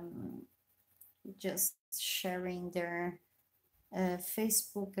um, just sharing their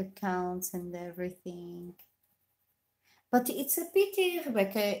Facebook accounts and everything. But it's a pity,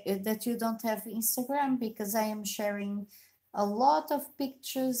 Rebecca, that you don't have Instagram, because I am sharing a lot of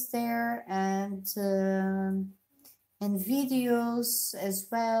pictures there, and videos as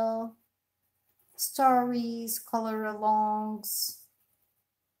well, stories, color alongs.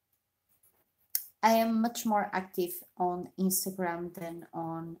 I am much more active on Instagram than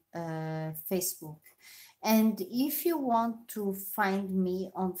on Facebook. And if you want to find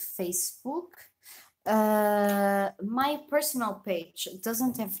me on Facebook, my personal page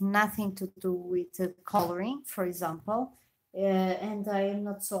doesn't have nothing to do with coloring, for example, and I am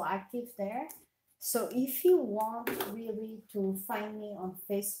not so active there. So if you want really to find me on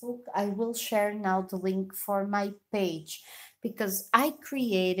Facebook, I will share now the link for my page, because I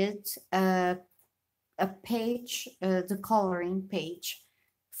created a page, the coloring page,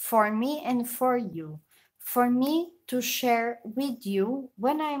 for me and for you. For me to share with you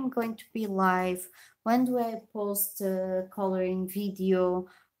when I'm going to be live, when do I post a coloring video,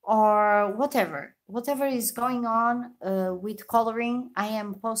 or whatever is going on with coloring, I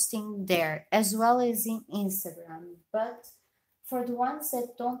am posting there, as well as in Instagram. But for the ones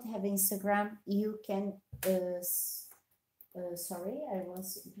that don't have Instagram, you can sorry, I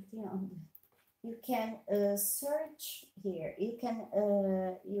was beating on. You can search here. You can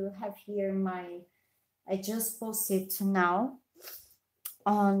you have here my. I just posted now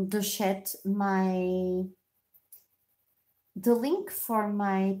on the chat the link for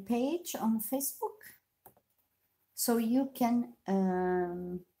my page on Facebook, so you can I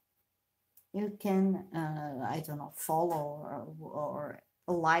don't know, follow or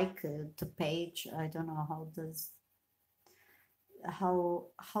like the page. I don't know how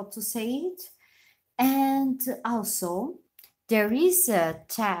to say it. And also there is a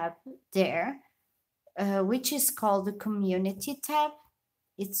tab there which is called the community tab.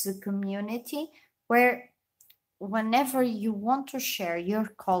 It's a community where whenever you want to share your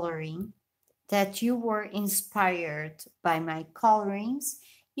coloring, that you were inspired by my colorings,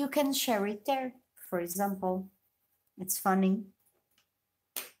 you can share it there. For example, it's funny.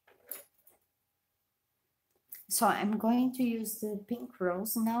 So I'm going to use the pink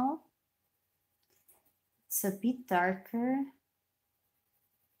rose now. It's a bit darker.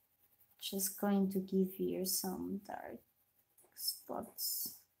 Just going to give you some dark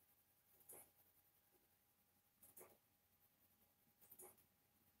spots.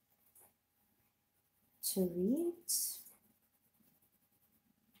 To read.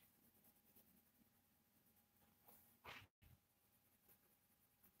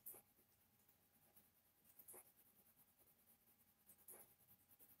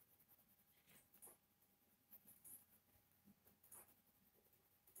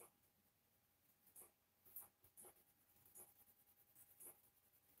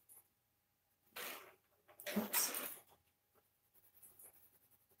 Oops.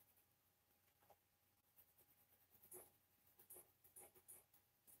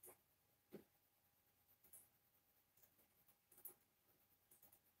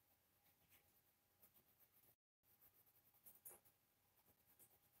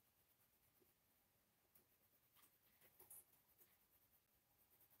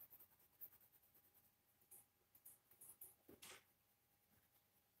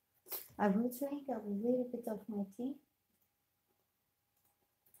 I will drink a little bit of my tea.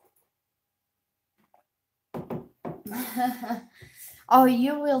 Oh,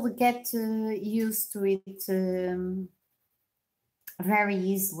 you will get used to it very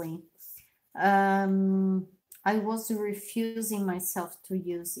easily. I was refusing myself to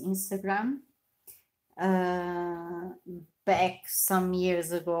use Instagram back some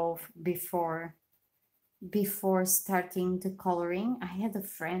years ago before starting the coloring. I had a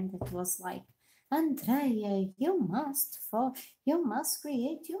friend that was like, Andrea, you must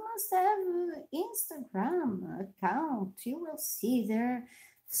create, you must have an Instagram account. You will see there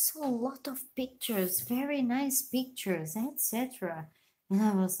so a lot of pictures, very nice pictures, etc. And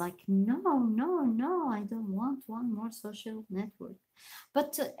I was like, no, I don't want one more social network.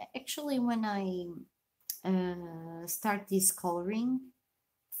 But actually, when I start this coloring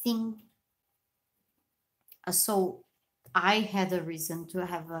thing, so I had a reason to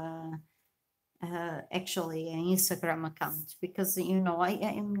have actually an Instagram account, because I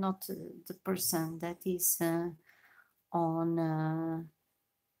am not the person that is on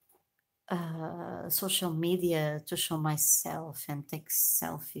social media to show myself and take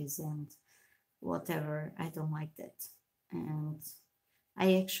selfies and whatever. I don't like that, and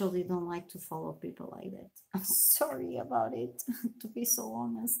I actually don't like to follow people like that. I'm sorry about it, to be so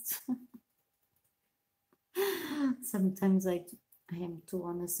honest. Sometimes I am too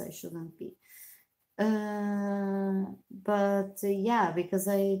honest. I shouldn't be. But yeah, because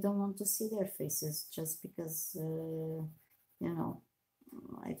I don't want to see their faces, just because I don't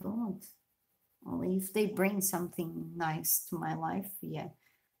want. Only if they bring something nice to my life, yeah.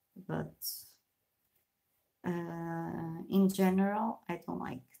 But in general, I don't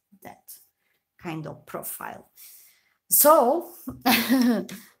like that kind of profile. So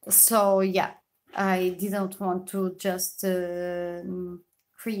so yeah, I didn't want to just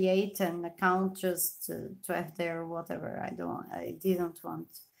create an account just to have there whatever. I didn't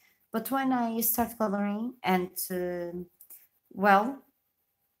want. But when I start coloring, and well,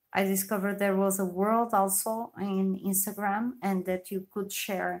 I discovered there was a world also in Instagram, and that you could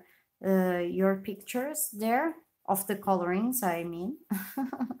share your pictures there of the colorings, I mean.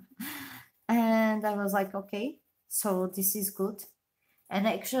 And I was like, okay, so this is good. And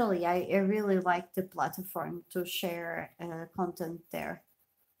actually, I really like the platform to share content there.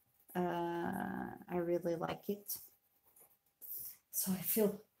 I really like it. So I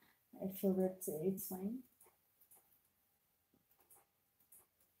feel that it's fine.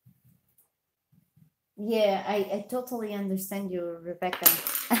 Yeah, I totally understand you, Rebecca.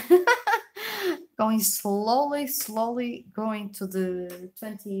 going slowly going to the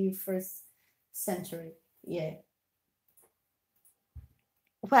 21st century. Yeah.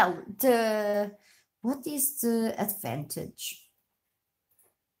 Well, what is the advantage?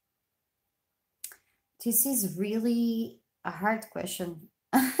 This is really a hard question.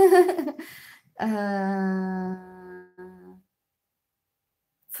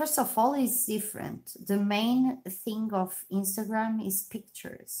 First of all, it's different. The main thing of Instagram is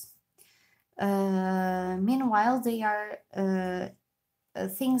pictures. Meanwhile,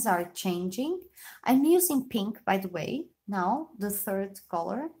 things are changing. I'm using pink, by the way, now, the third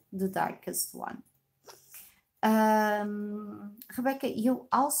color, the darkest one. Rebecca, you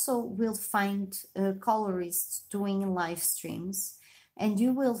also will find colorists doing live streams, and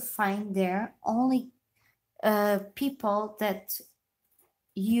you will find there only people that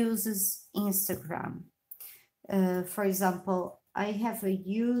uses Instagram. For example, I have a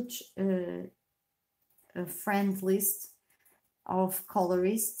huge friend list of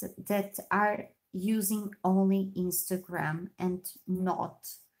colorists that are using only Instagram and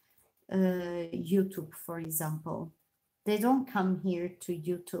not YouTube, for example. They don't come here to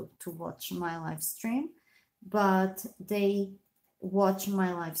YouTube to watch my live stream, but they watch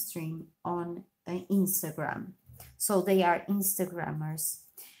my live stream on Instagram. So they are Instagrammers.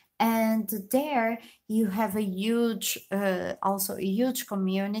 And there you have a huge, also a huge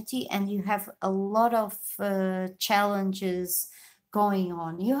community, and you have a lot of challenges going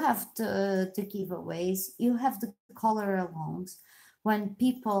on. You have the giveaways, you have the color alongs. When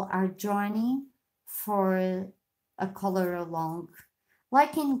people are joining for a color along,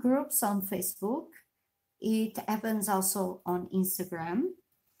 like in groups on Facebook, it happens also on Instagram.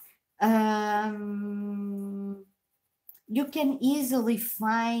 You can easily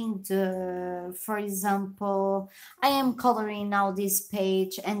find, for example, I am coloring now this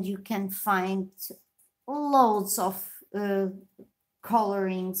page, and you can find loads of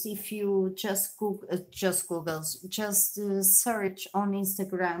colorings if you just search on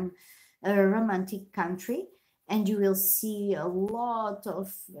Instagram romantic country, and you will see a lot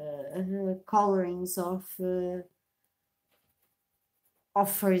of colorings of,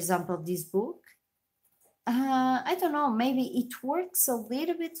 for example, this book. I don't know, maybe it works a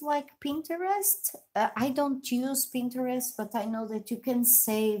little bit like Pinterest. I don't use Pinterest, but I know that you can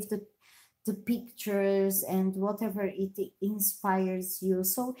save the pictures and whatever it inspires you.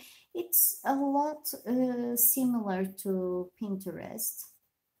 So it's a lot similar to Pinterest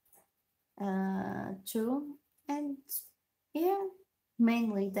too. And yeah,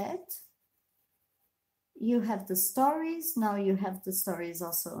 mainly that. You have the stories. Now you have the stories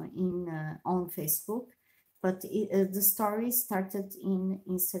also in on Facebook, but the stories started in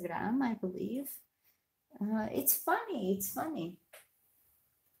Instagram, I believe. It's funny. It's funny.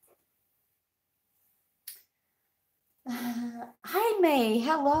 Hi, May.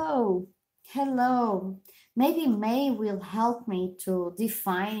 Hello. Hello. Maybe May will help me to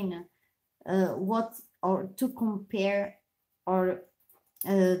define what, or to compare, or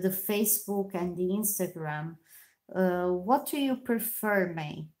the Facebook and the Instagram. What do you prefer,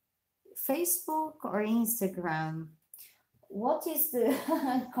 May? Facebook or Instagram? What is the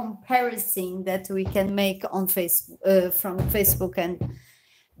comparison that we can make on Facebook, from Facebook and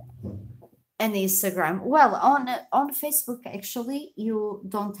Instagram? Well, on Facebook, actually, you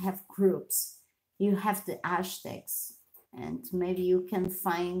don't have groups. You have the hashtags, and maybe you can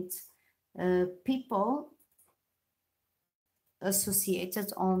find people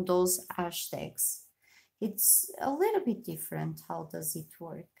associated on those hashtags. It's a little bit different. How does it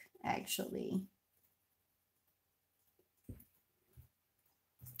work, actually?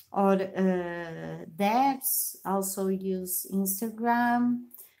 Or devs also use Instagram.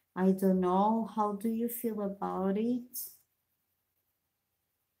 I don't know. How do you feel about it?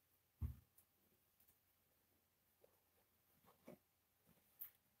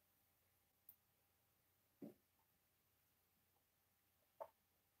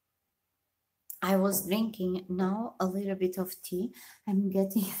 I was drinking now a little bit of tea. I'm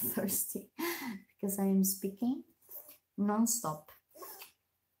getting thirsty because I am speaking non-stop.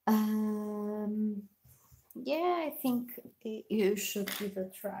 Yeah, I think you should give a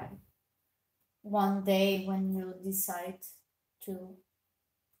try one day when you decide to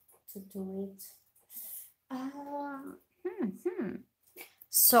do it.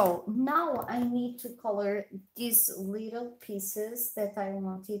 So now I need to color these little pieces that I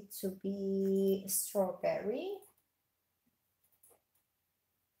wanted to be strawberry.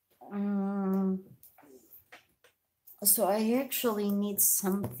 So I actually need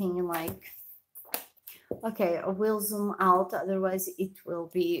something like Okay, I will zoom out, otherwise it will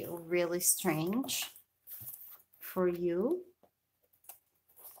be really strange for you.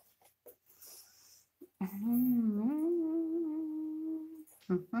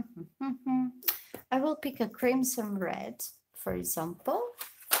 I will pick a crimson red, for example.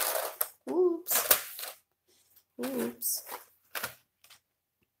 Oops. Oops.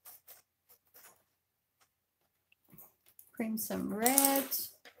 Crimson red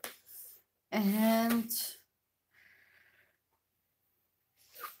and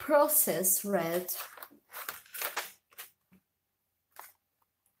process red.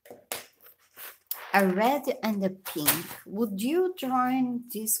 A red and a pink. Would you join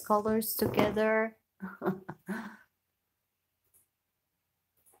these colors together?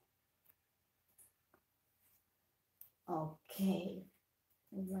 Okay,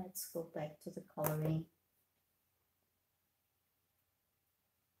 let's go back to the coloring.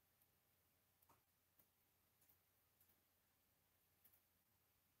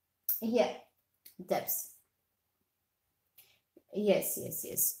 Yeah, depths. Yes.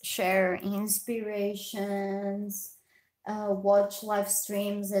 Share inspirations, watch live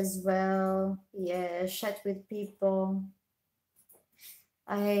streams as well. Yeah, chat with people.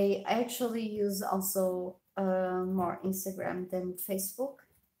 I actually use also more Instagram than Facebook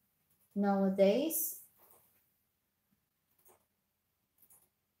nowadays.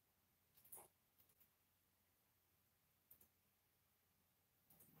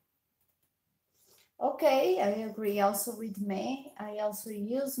 Okay, I agree also with May. I also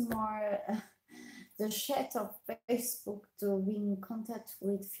use more the chat of Facebook to be in contact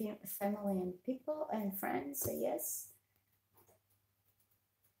with family and people and friends, yes.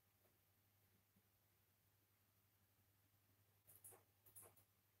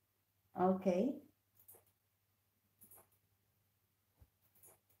 Okay.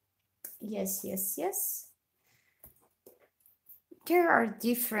 Yes. There are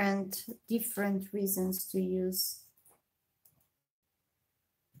different reasons to use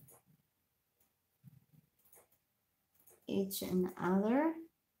each and other.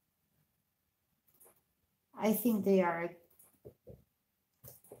 I think they are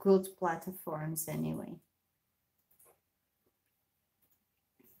good platforms anyway.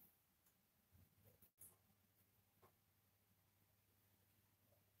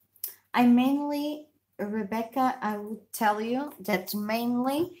 Rebecca, I would tell you that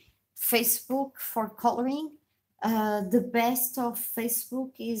mainly Facebook for coloring, the best of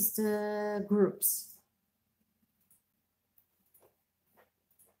Facebook is the groups.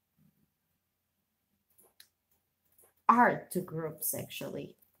 Art groups,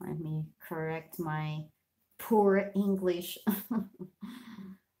 actually. Let me correct my poor English.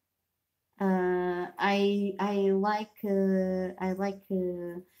 I like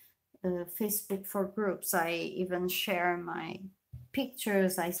Facebook for groups. I even share my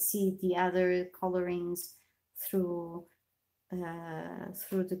pictures. I see the other colorings through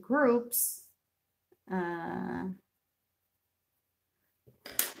the groups. Yeah.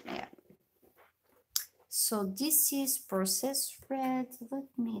 So this is processed red.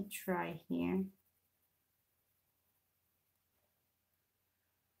 Let me try here.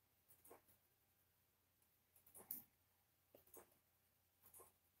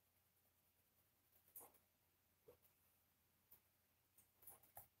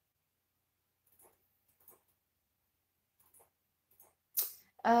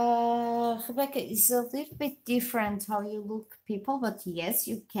 Rebecca, it's a little bit different how you look people, but yes,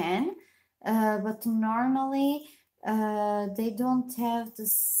 you can. But normally they don't have the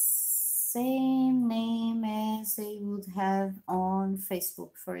same name as they would have on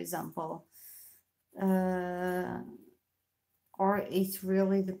Facebook, for example. Or it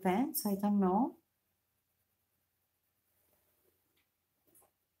really depends, I don't know.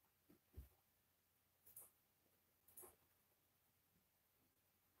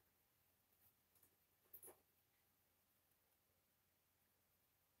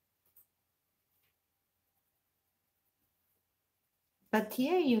 But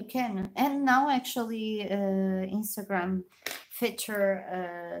yeah, you can. And now actually Instagram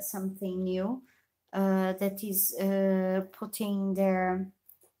feature something new that is putting their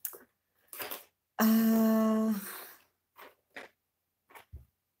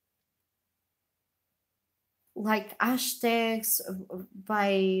like hashtags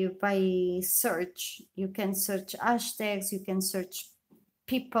by search. You can search hashtags, you can search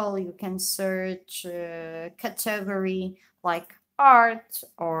people, you can search category like art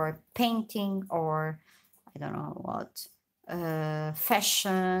or painting or I don't know what,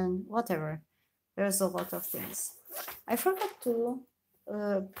 fashion, whatever. There's a lot of things. I forgot to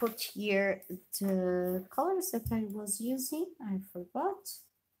put here the colors that I was using. I forgot.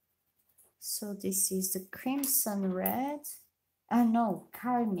 So this is the crimson red. No,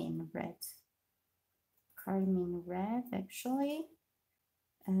 carmine red. Carmine red, actually.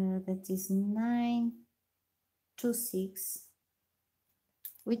 That is 926.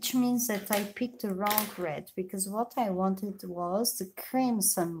 Which means that I picked the wrong red, because what I wanted was the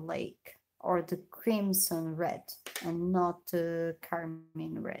crimson lake or the crimson red and not the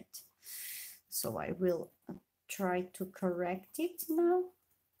carmine red. So I will try to correct it now,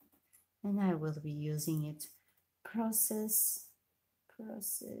 and I will be using it. Process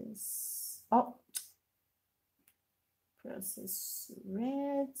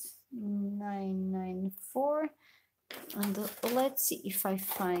red 994. And let's see if I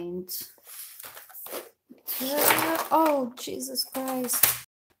find oh Jesus Christ,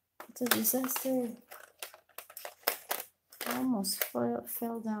 what a disaster. I almost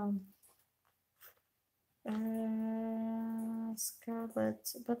fell down.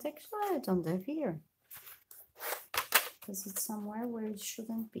 Scarlet, but actually I don't have here because it's somewhere where it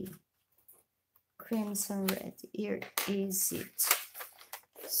shouldn't be. Crimson red, here is it.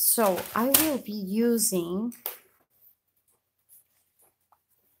 So I will be using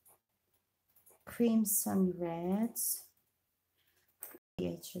crimson reds,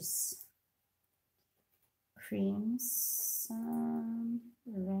 just crimson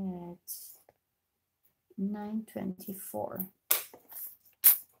red 924.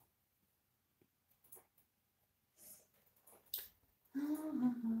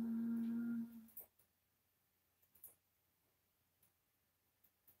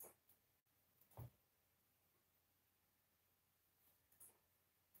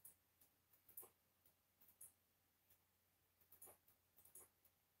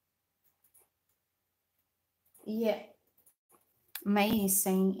 Yeah, May is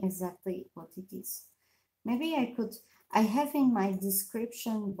saying exactly what it is. Maybe I have in my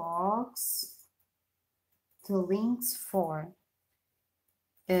description box the links for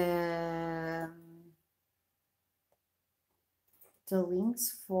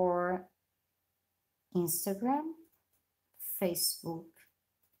Instagram, Facebook,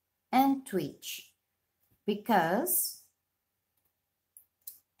 and Twitch, because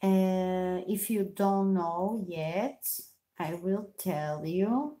if you don't know yet, I will tell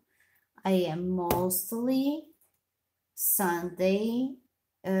you, I am mostly Sunday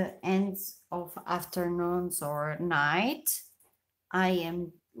ends of afternoons or night. I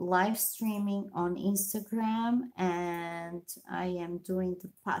am live streaming on Instagram, and I am doing the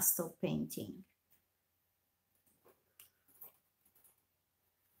pastel painting.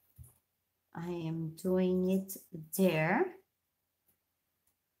 I am doing it there.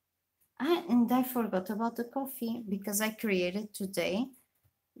 And I forgot about the coffee, because I created today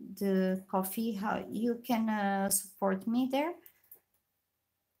the coffee, how you can support me there.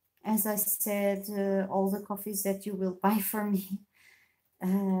 As I said, all the coffees that you will buy for me,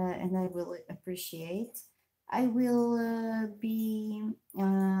 and I will appreciate. I will be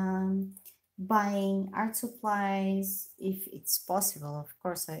buying art supplies if it's possible. Of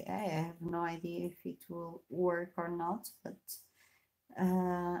course, I have no idea if it will work or not, but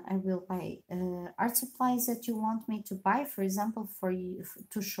I will buy art supplies that you want me to buy, for example, for you,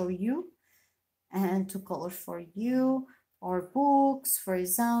 to show you and to color for you, or books, for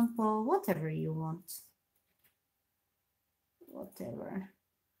example, whatever you want. Whatever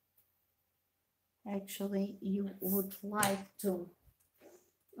actually you would like to.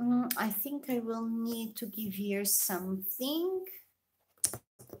 I think I will need to give here something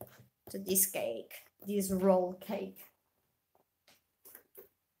to this cake, this roll cake.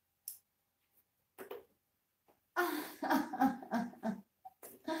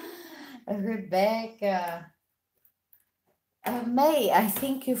 Rebecca, May, I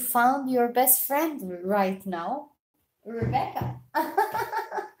think you found your best friend right now, Rebecca.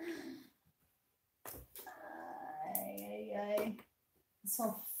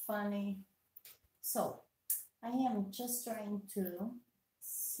 So funny. So I am just trying to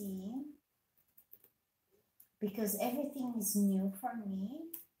see, because everything is new for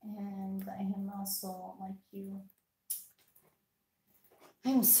me, and I am also like you.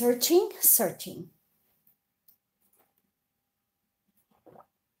 I'm searching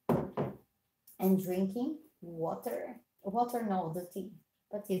and drinking water. Water, no, the tea,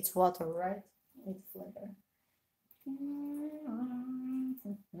 but it's water, right? With flavor.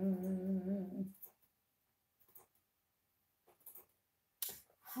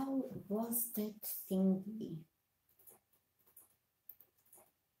 How was that thingy?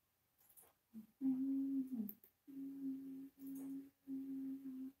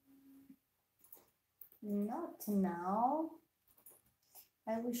 Not now.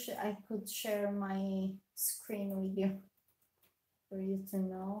 I wish I could share my screen with you for you to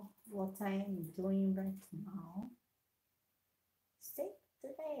know what I am doing right now. Stay up to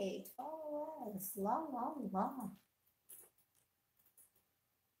date, follow us, la la la.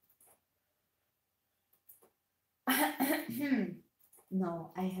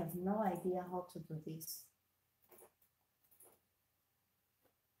 No, I have no idea how to do this.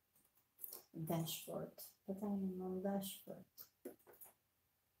 Dashboard, but I am on dashboard.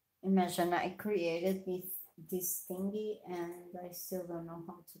 Imagine I created this thingy and I still don't know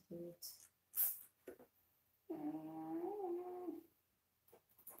how to do it.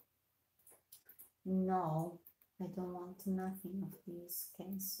 No, I don't want nothing of this.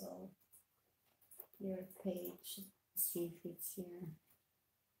 Cancel your page. See if it's here.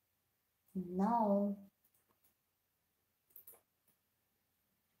 No.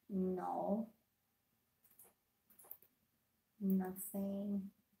 No.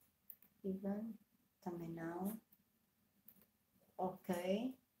 Nothing. Even. Também não.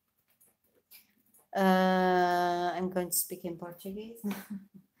 Okay. I'm going to speak in Portuguese.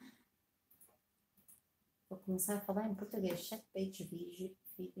 Vou começar a falar em português. Check page video.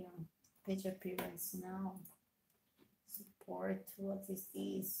 Page appearance now. Support. What is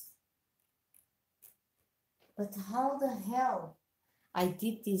this? But how the hell? I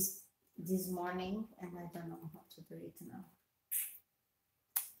did this morning and I don't know how to do it now.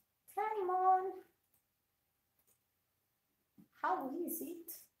 Come on. How is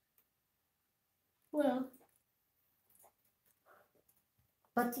it? Well,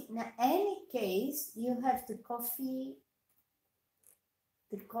 but in any case, you have the coffee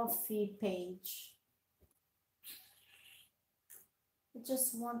page. I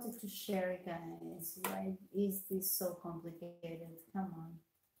just wanted to share, guys. Why is this so complicated? Come on.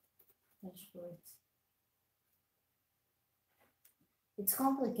 Dashboard. It's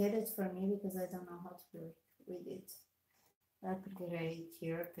complicated for me because I don't know how to work with it. Upgrade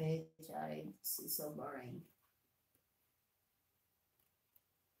your page. This is so boring.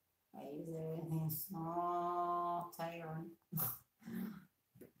 I use everything so tiring.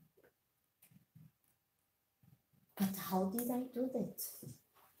 But how did I do that?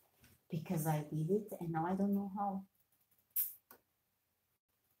 Because I did it and now I don't know how.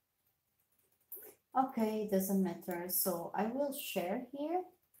 Okay, it doesn't matter. So I will share here.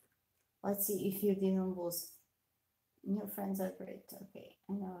 Let's see if you didn't lose. New friends are great. Okay,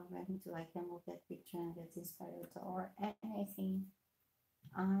 I know I'm going to like them, look at picture and get inspired or anything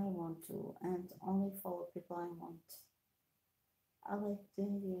I want to, and only follow people I want. I like the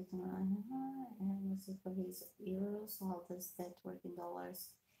videos and this is for his euros. How does that work in dollars?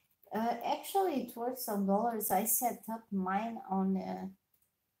 Actually, it works on dollars. I set up mine on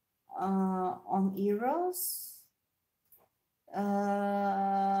euros,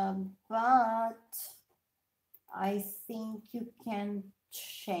 but I think you can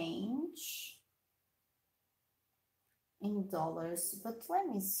change in dollars. But let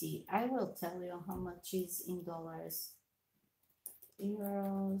me see. I will tell you how much is in dollars.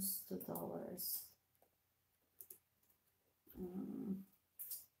 Euros to dollars.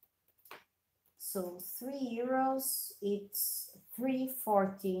 So 3 euros, it's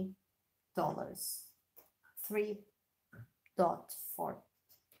 $3.40. $3.40.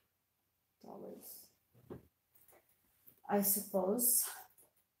 I suppose.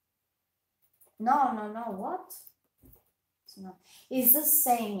 No, what? No, it's the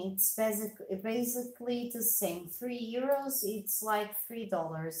same. It's basically the same. 3 euros, it's like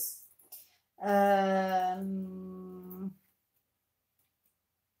 $3.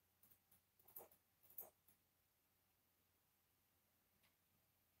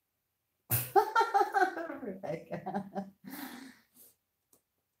 Rebecca.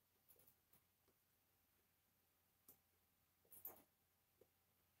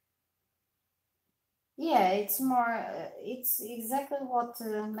 Yeah, it's more, it's exactly what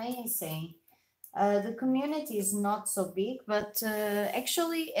May is saying. The community is not so big, but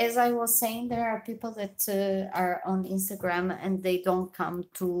actually, as I was saying, there are people that are on Instagram and they don't come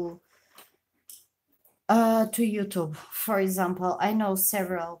to YouTube. For example, I know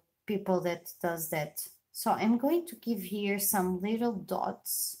several people that does that. So I'm going to give here some little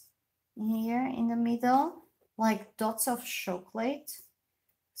dots here in the middle, like dots of chocolate.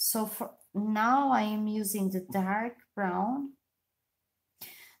 So for now I am using the dark brown.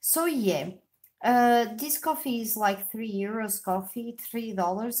 So yeah, this coffee is like 3 euros coffee,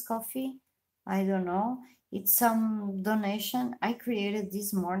 $3 coffee. I don't know. It's some donation I created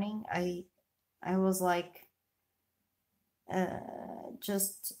this morning. I was like,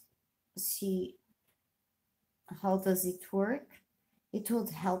 just see how does it work. It would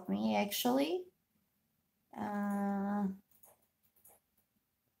help me actually.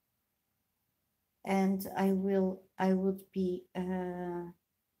 And I would be,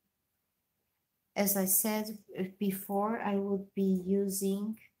 as I said before, I would be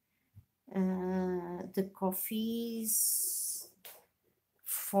using the coffees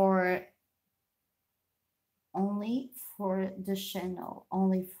for only for the channel,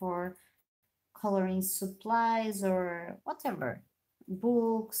 only for coloring supplies or whatever,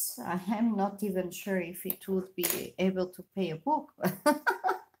 books. I'm not even sure if it would be able to pay a book,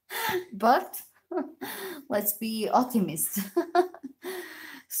 but let's be optimist.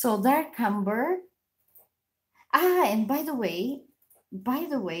 So dark amber. And by the way,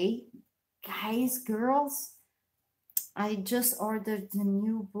 guys, girls, I just ordered the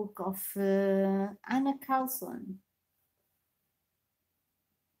new book of Anna Carlson.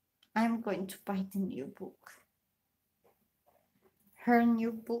 I'm going to buy the new book. Her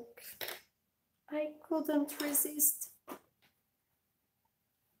new book. I couldn't resist.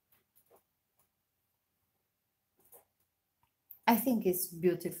 I think it's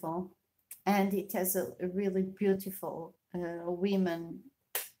beautiful. And it has a really beautiful women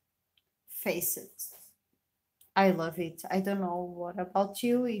faces. I love it. I don't know what about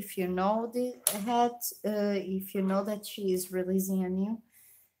you. If you know if you know that she is releasing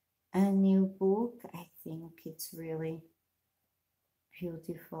a new book, I think it's really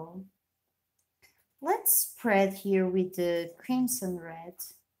beautiful. Let's spread here with the crimson red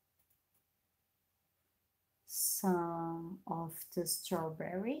some of the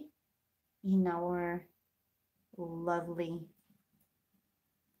strawberry in our lovely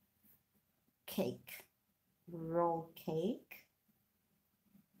cake, roll cake.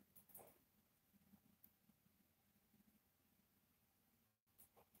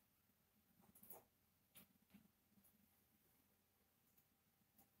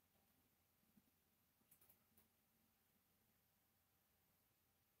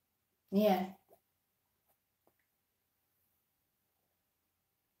 Yeah.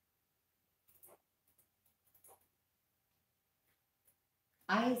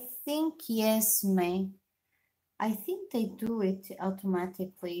 I think yes, May. I think they do it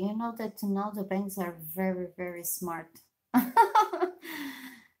automatically. You know that now the banks are very, very smart.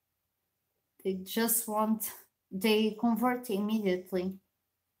 They just want, they convert immediately.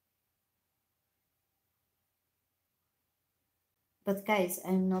 But guys,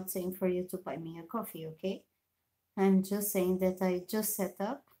 I'm not saying for you to buy me a coffee, okay? I'm just saying that I just set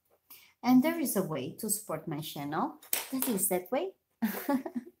up and there is a way to support my channel. That is that way.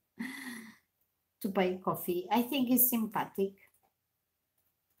 To buy coffee. I think it's sympathetic.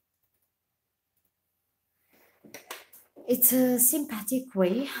 It's a sympathetic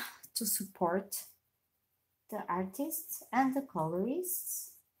way to support the artists and the colorists.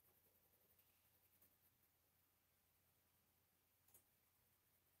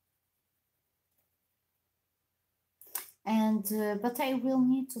 And but I will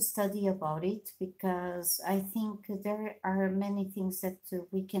need to study about it because I think there are many things that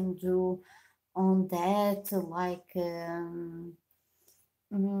we can do on that, like in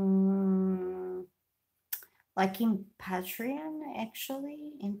Patreon.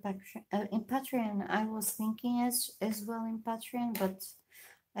 Actually, in Patreon, I was thinking as well in Patreon, but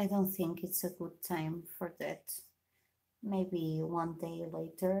I don't think it's a good time for that. Maybe one day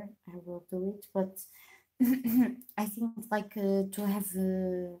later I will do it, but I think like to have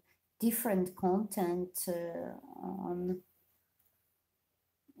different content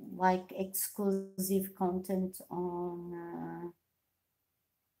like exclusive content on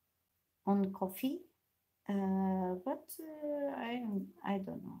coffee, but I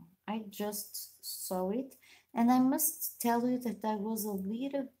don't know. I just saw it, and I must tell you that I was a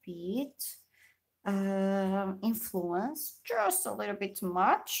little bit influenced, just a little bit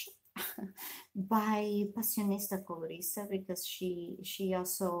much, by Passionista Colorista, because she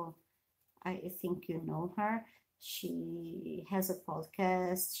also, I think you know her, she has a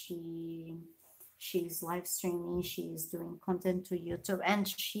podcast, she's live streaming, she's doing content to YouTube, and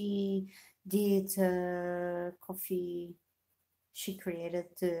she did coffee, she created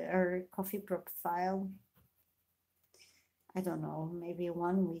her coffee profile, I don't know, maybe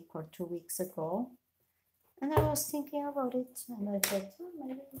 1 week or 2 weeks ago, and I was thinking about it, and I thought, oh,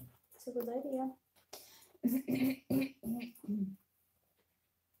 maybe it's a good idea.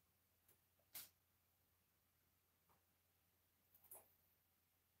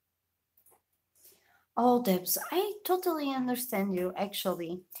 Oh, Debs, I totally understand you,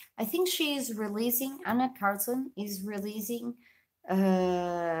 actually. I think she is releasing, Anna Carlson is releasing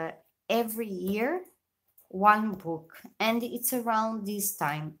every year one book, and it's around this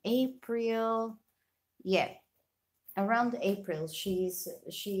time, April. Yeah, around April she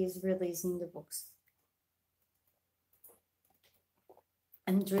is releasing the books.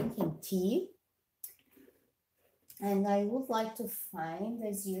 I'm drinking tea, and I would like to find,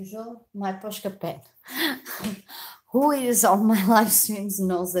 as usual, my Posca pen. Who is on my live streams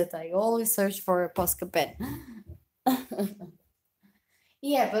knows that I always search for a Posca pen.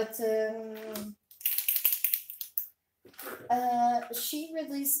 Yeah, but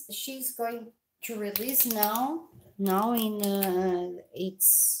she's going to release now in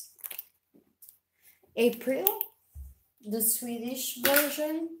it's April, the Swedish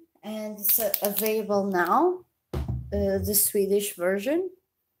version, and it's available now, the Swedish version.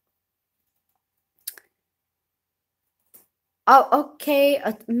 Oh, okay,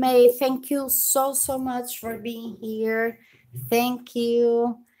 May, thank you so much for being here. Thank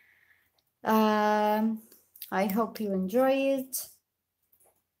you. I hope you enjoy it,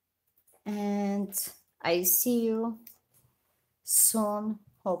 and I see you soon,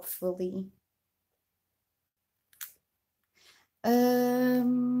 hopefully.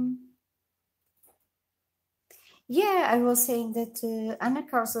 Yeah, I was saying that Anna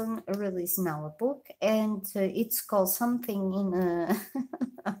Carlson released now a book, and it's called something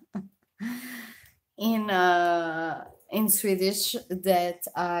in Swedish that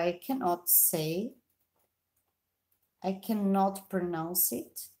I cannot say. I cannot pronounce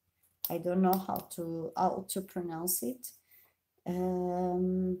it. I don't know how to pronounce it.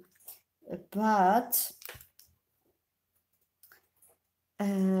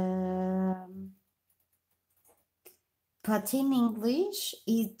 But in English,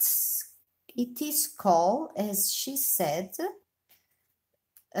 it is called, as she said,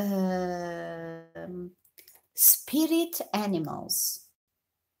 spirit animals.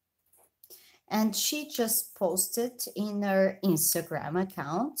 And she just posted in her Instagram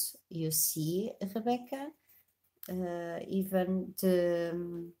account, you see, Rebecca, even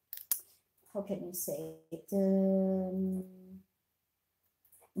the, how can you say,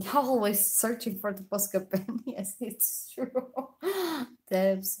 always searching for the Posca pen. Yes, it's true.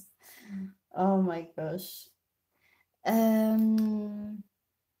 Debs. Oh my gosh.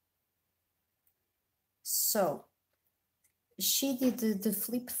 So she did the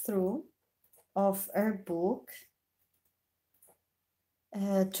flip through of her book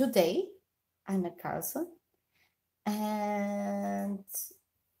today, Anna Carlson, and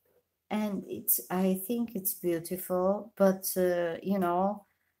it's, I think it's beautiful, but you know,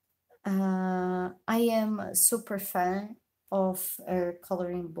 I am a super fan of her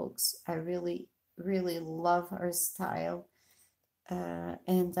coloring books. I really love her style,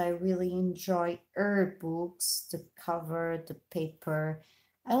 and I really enjoy her books, the cover, the paper.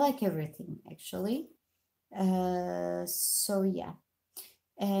 I like everything, actually. So yeah,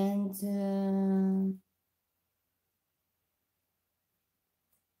 and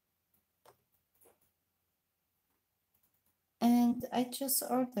I just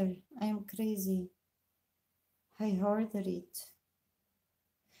ordered. I'm crazy. I ordered it,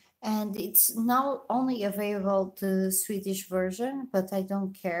 and it's now only available the Swedish version, but I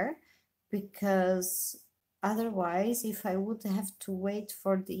don't care, because otherwise, if I would have to wait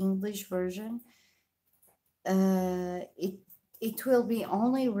for the English version, it will be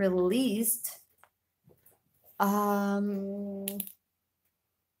only released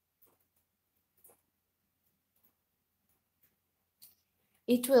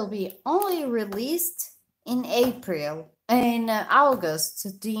it will be only released in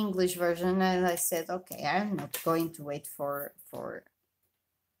August, the English version. And I said, okay, I'm not going to wait for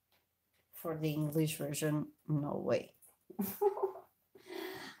the English version. No way.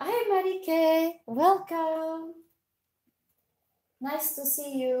 Hi, Marike. Welcome. Nice to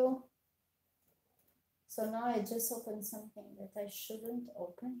see you. So now I just opened something that I shouldn't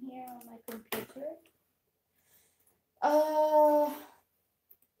open here on my computer.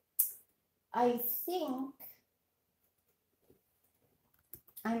 I think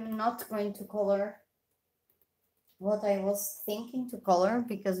I'm not going to color what I was thinking to color,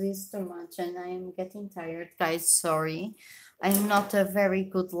 because it's too much and I am getting tired, guys. Sorry, I'm not a very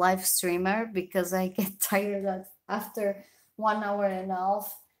good live streamer, because I get tired after 1 hour and a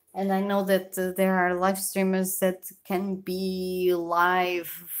half, and I know that there are live streamers that can be live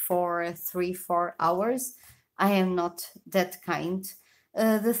for 3-4 hours. I am not that kind.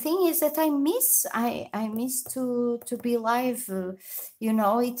 The thing is that I miss to be live. You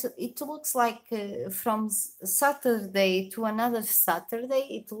know, it looks like from Saturday to another Saturday,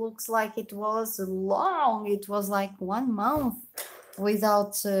 it looks like it was long. It was like 1 month.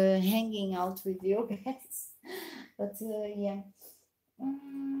 without hanging out with you guys. But yeah.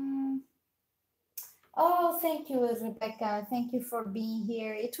 Oh, thank you, Rebecca. Thank you for being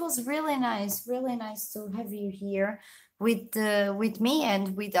here. It was really nice to have you here with me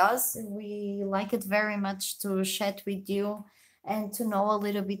and with us. We like it very much to chat with you and to know a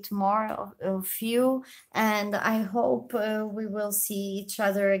little bit more of you. And I hope we will see each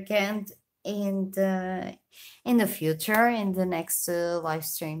other again in the future, in the next live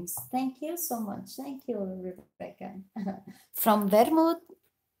streams. Thank you so much. Thank you, Rebecca. From Vermouth.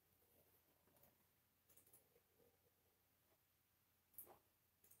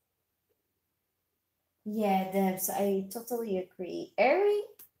 Yeah, Debs, I totally agree. Eriy,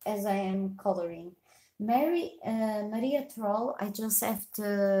 as I am coloring. Maria Troll, I just have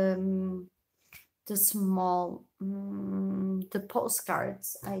the small, the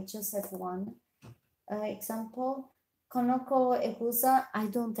postcards. I just have one example. Konoko Egusa, I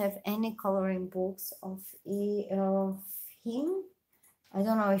don't have any coloring books of him. I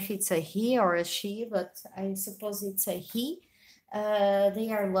don't know if it's a he or a she, but I suppose it's a he. They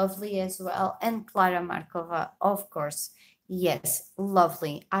are lovely as well. And Clara Markova, of course. Yes,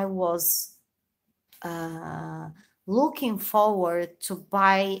 lovely. I was looking forward to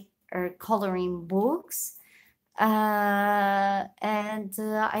buy her coloring books. And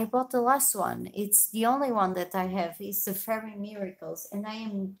I bought the last one. It's the only one that I have. It's the Fairy Miracles, and I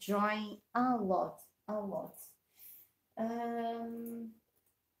am enjoying a lot, a lot.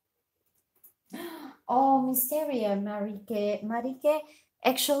 Oh, Mysteria, Marike.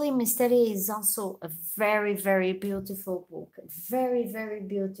 Actually, Mysteria is also a very, very beautiful book. Very, very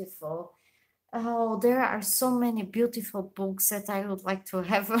beautiful. Oh, there are so many beautiful books that I would like to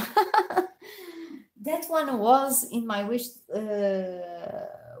have. That one was in my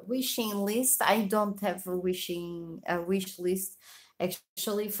wishing list. I don't have a wish list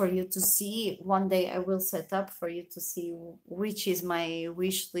actually for you to see. One day I will set up for you to see which is my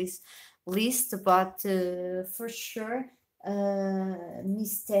wish list, but for sure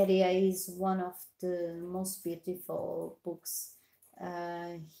Mysteria is one of the most beautiful books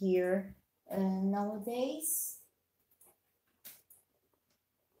here nowadays.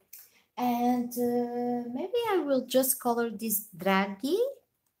 And maybe I will just color this Draghi.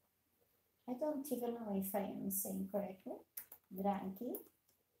 I don't even know if I am saying correctly. Draghi.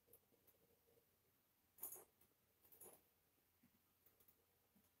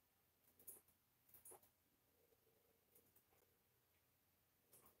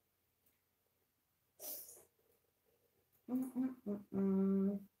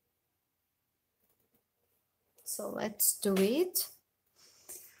 So let's do it.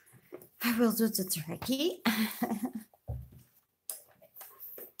 I will do the Draghi.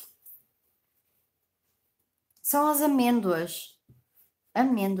 São as amêndoas.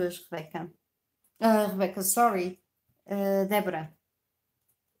 Amêndoas, Rebeca. Rebeca, sorry. Débora.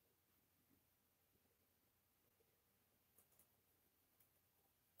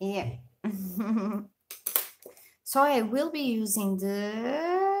 Yeah. So I will be using the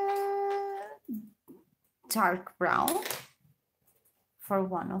dark brown for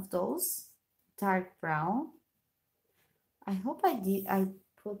one of those. Dark brown. I hope I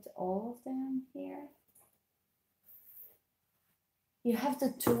put all of them here. You have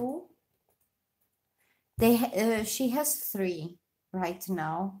the two. She has three right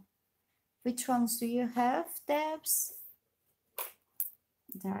now. Which ones do you have, Debs?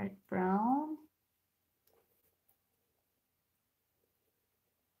 Dark brown.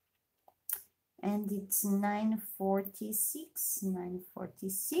 And it's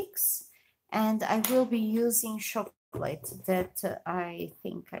 946. And I will be using chocolate that I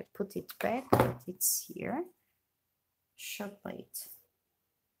think I put it back, but it's here. Chocolate.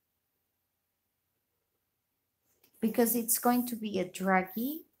 Because it's going to be a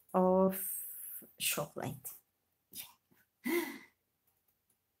Draghi of chocolate.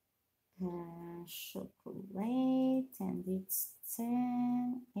 Chocolate, and it's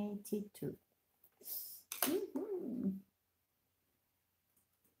 1082.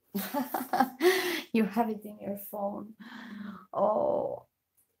 You have it in your phone. Oh,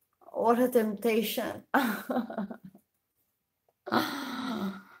 what a temptation.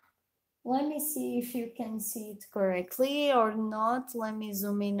 Let me see if you can see it correctly or not. Let me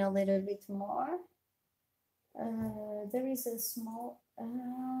zoom in a little bit more. There is a small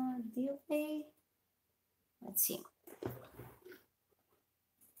delay. Let's see.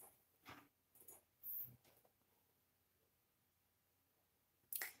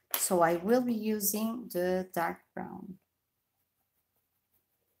 So I will be using the dark brown.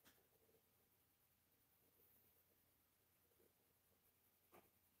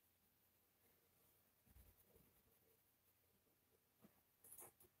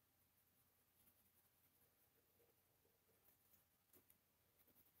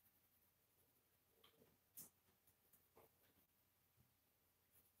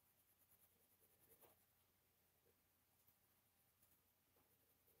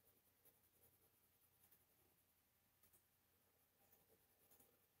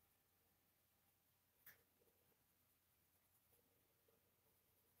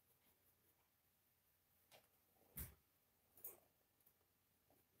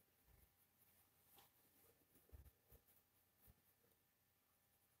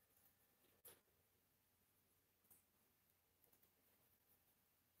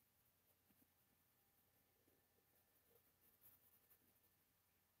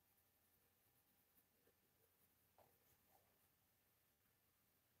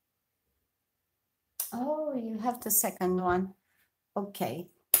 Oh, you have the second one. Okay.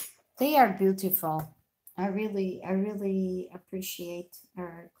 They are beautiful. I really appreciate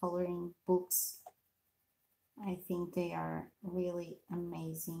her coloring books. I think they are really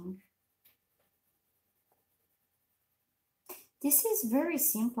amazing. This is very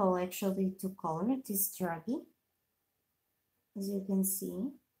simple actually to color. This druggie, as you can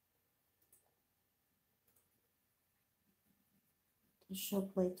see. The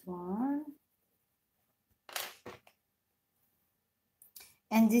chocolate one.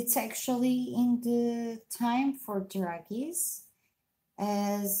 And it's actually in the time for druggies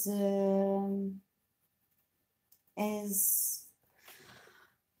as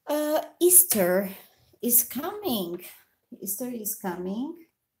Easter is coming. Easter is coming.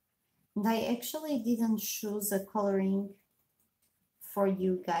 And I actually didn't choose a coloring for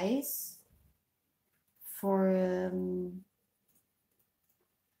you guys for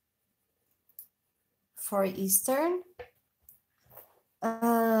Easter.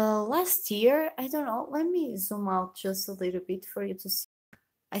 Last year, I don't know, let me zoom out just a little bit for you to see.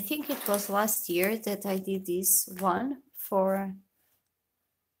 I think it was last year that I did this one for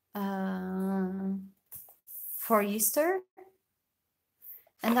Easter.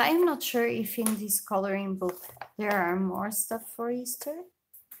 And I'm not sure if in this coloring book there are more stuff for Easter.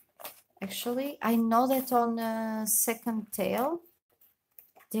 Actually, I know that on the second tail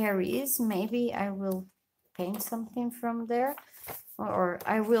there is. Maybe I will paint something from there, or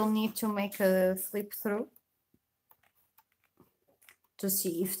I will need to make a flip through to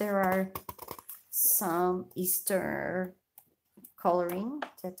see if there are some Easter coloring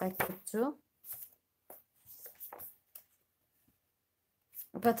that I could do.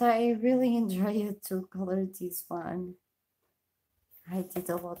 But I really enjoyed to color this one. I did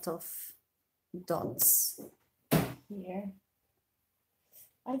a lot of dots here.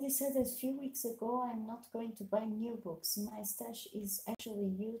 I decided a few weeks ago I'm not going to buy new books. My stash is actually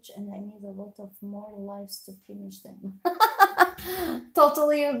huge and I need a lot of more lives to finish them.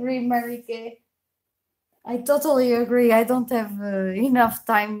 Totally agree, Marike. I totally agree. I don't have enough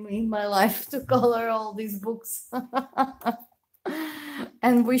time in my life to color all these books.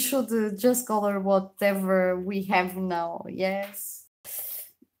 And we should just color whatever we have now. Yes,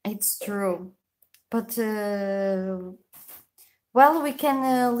 it's true. But well, we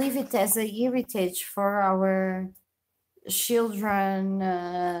can leave it as a heritage for our children,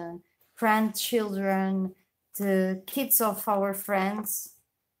 grandchildren, the kids of our friends,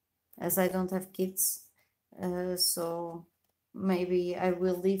 as I don't have kids. So maybe I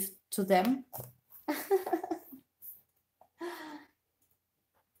will leave to them.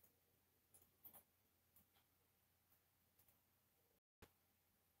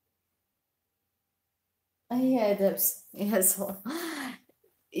 Yeah, that's yes.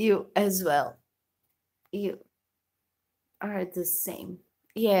 You as well. You are the same.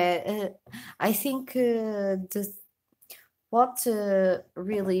 Yeah, I think what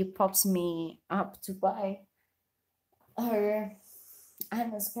really pops me up to buy her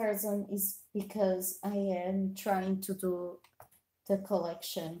Anna's person is because I am trying to do the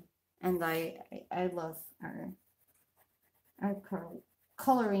collection, and I love our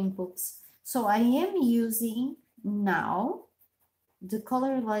coloring books. So I am using now the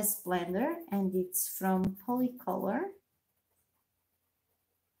colorless blender, and it's from Polycolor.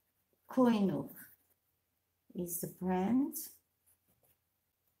 Koinuk is the brand.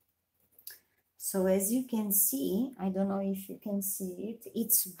 So as you can see, I don't know if you can see it,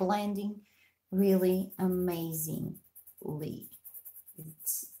 it's blending really amazingly.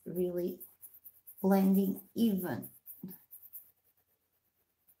 It's really blending even.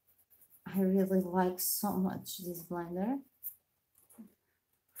 I really like so much this blender.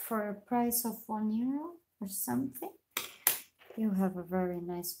 For a price of €1 or something, you have a very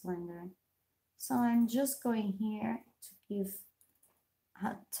nice blender. So I'm just going here to give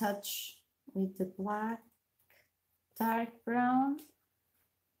a touch with the black, dark brown,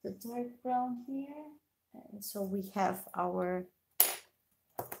 the dark brown here. And so we have our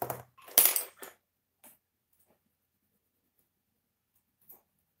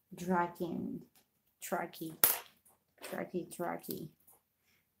dragon, tracky.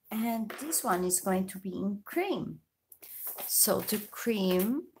 And this one is going to be in cream. So the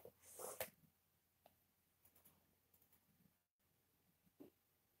cream,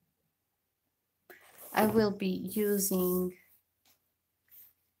 I will be using,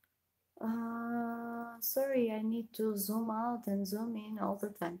 sorry, I need to zoom out and zoom in all the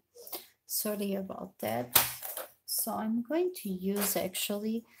time. Sorry about that. So I'm going to use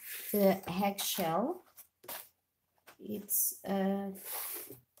actually the eggshell. It's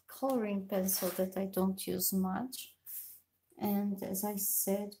coloring pencil that I don't use much. And as I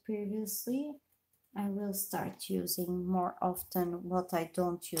said previously, I will start using more often what I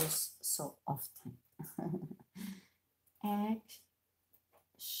don't use so often. Egg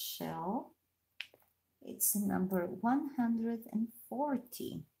shell. It's number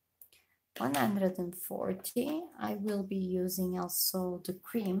 140. 140. I will be using also the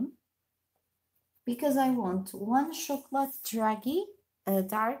cream because I want one chocolate draggy,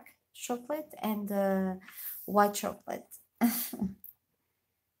 dark chocolate, and white chocolate.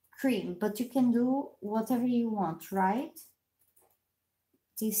 Cream, but you can do whatever you want, right?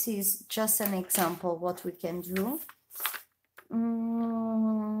 This is just an example what we can do.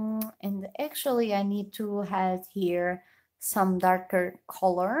 And actually I need to add here some darker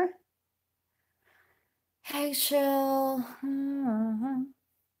color. Eggshell.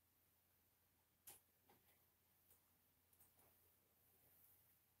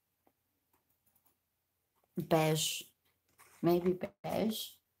 Beige, maybe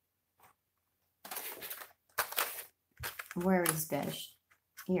beige. Where is beige?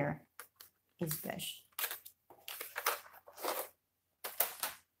 Here is beige.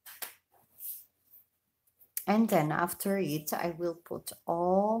 And then after it, I will put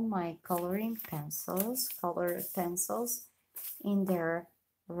all my coloring pencils, color pencils, in their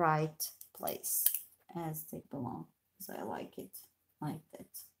right place as they belong. So I like it like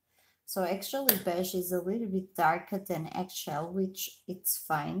that. So actually beige is a little bit darker than eggshell, which it's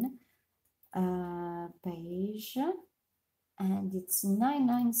fine. Beige, and it's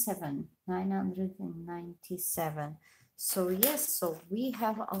 997. So yes, so we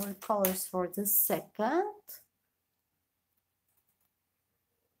have our colors for the second.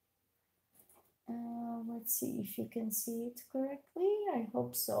 Let's see if you can see it correctly. I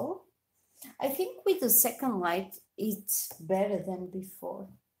hope so. I think with the second light, it's better than before.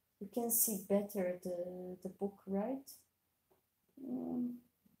 You can see better the book, right?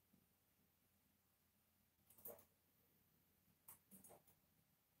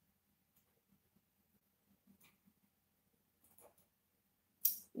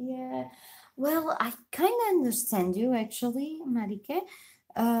 Yeah, well, I kind of understand you actually, Marike.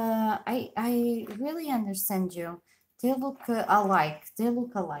 I really understand you. They look alike. They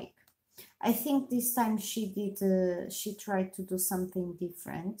look alike. I think this time she did. She tried to do something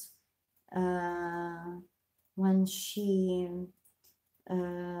different. When she,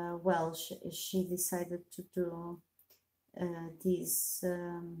 well, she decided to do these.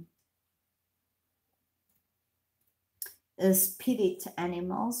 Spirit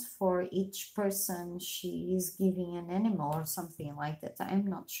animals. For each person she is giving an animal or something like that. I'm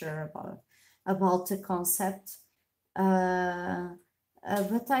not sure about the concept, but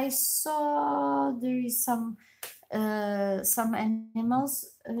I saw there is some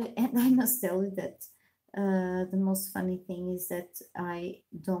animals, and I must tell you that the most funny thing is that I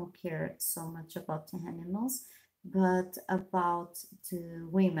don't care so much about the animals, but about the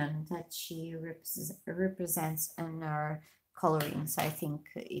women that she represents in her colorings. I think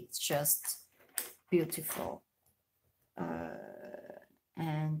it's just beautiful,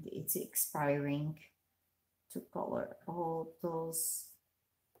 and it's inspiring to color all those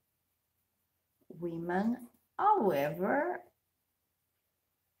women. However,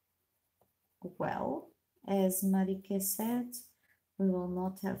 well, as Marike said, we will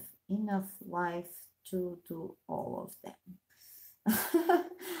not have enough life to do all of them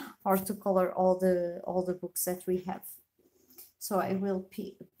or to color all the books that we have. So I will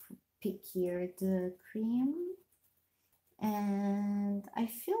pick here the cream, and I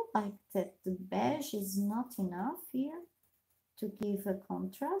feel like that the beige is not enough here to give a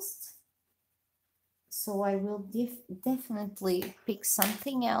contrast, so I will definitely pick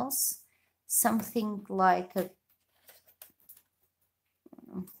something else, something like a,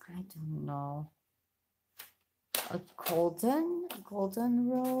 I don't know, a golden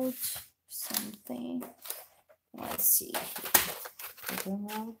road, something. Let's see here. Golden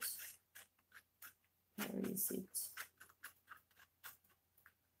road. Where is it?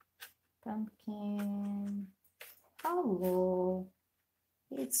 Pumpkin. Hello.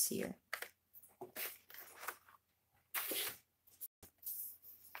 It's here.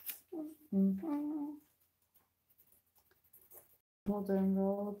 Golden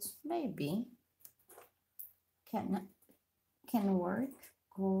road, maybe can work.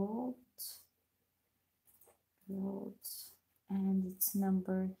 Gold road, and it's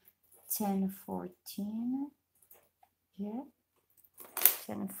number 1014. Yeah,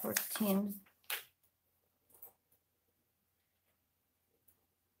 1014.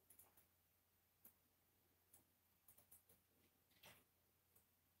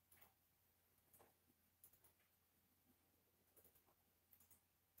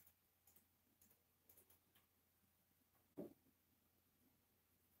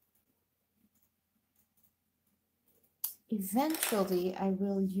 Eventually I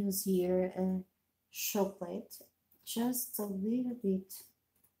will use here a chocolate, just a little bit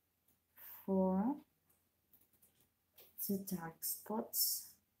for the dark spots.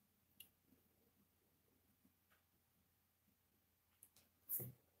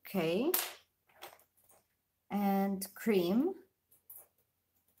 Okay, and cream.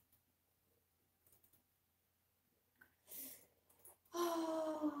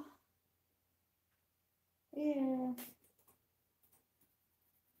 Oh, yeah,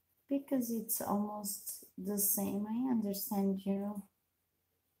 because it's almost the same. I understand you,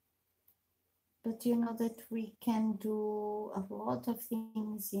 but you know that we can do a lot of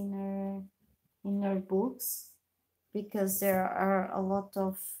things in our books, because there are a lot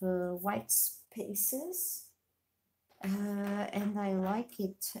of white spaces, and I like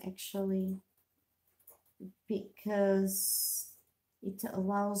it actually, because it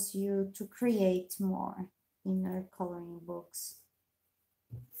allows you to create more in our coloring books.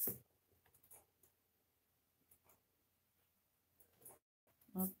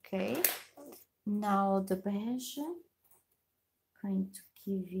 Okay, now the beige. Going to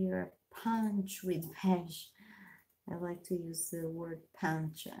give you a punch with beige. I like to use the word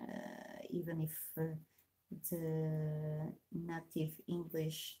punch, even if the native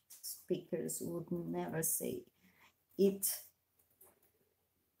English speakers would never say it.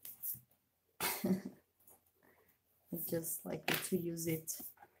 I just like to use it.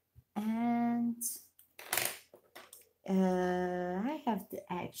 And I have the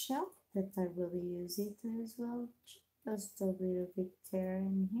eggshell that I will use it as well. Just a little bit there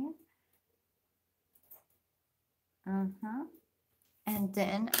in here. And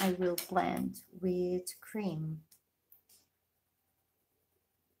then I will blend with cream.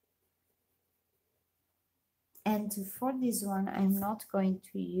 And for this one, I'm not going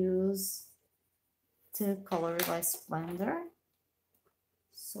to use the colorless blender.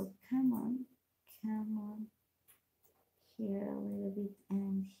 So come on, here a little bit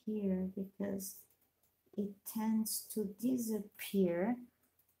and here, because it tends to disappear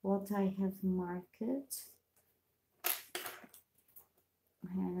what I have marked,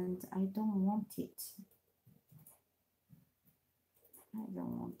 and I don't want it.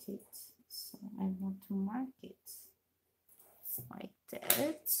 So I want to mark it like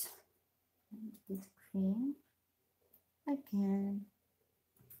that, and with cream again,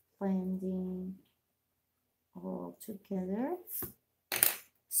 blending all together.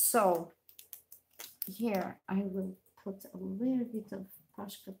 So here I will put a little bit of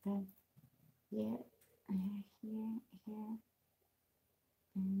Pashka pen here, here,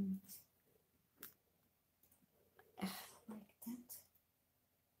 and like that.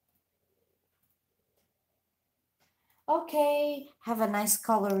 Okay, have a nice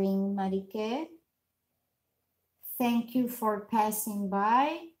coloring, Marike. Thank you for passing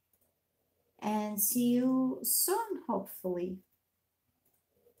by, and see you soon, hopefully.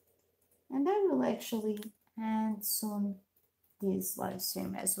 And I will actually end soon this live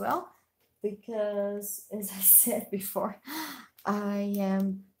stream as well, because as I said before, I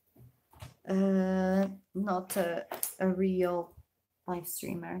am not a real live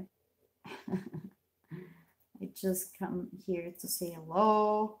streamer. I just come here to say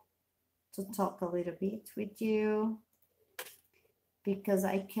hello, to talk a little bit with you, because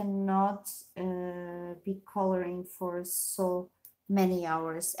I cannot be coloring for so many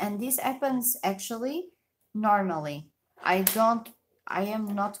hours. And this happens actually normally. I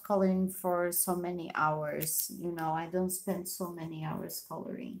am not coloring for so many hours, you know, I don't spend so many hours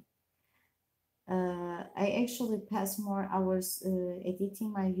coloring. I actually pass more hours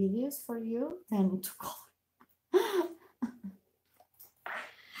editing my videos for you than to color.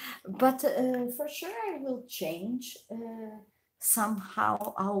 But for sure I will change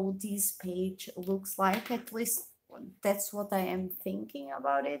somehow how this page looks like. At least that's what I am thinking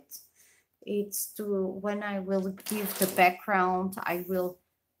about it. It's to, when I will give the background, I will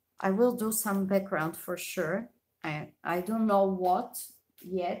do some background for sure. I don't know what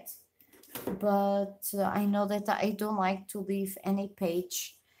yet, but I know that I don't like to leave any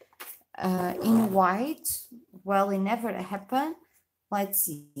page in white. Well, it never happened. Let's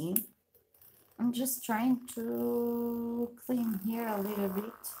see. I'm just trying to clean here a little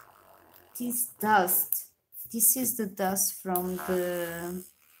bit. This dust. This is the dust from the...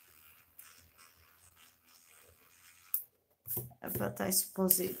 But I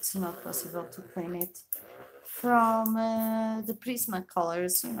suppose it's not possible to clean it. From the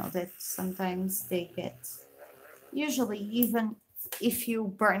Prismacolors, you know, that sometimes they get... Usually, even if you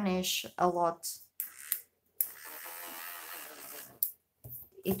burnish a lot,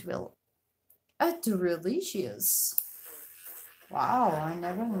 it will... delicious. Wow,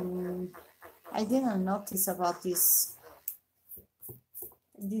 I didn't notice about this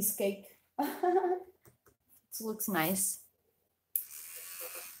cake. It looks nice.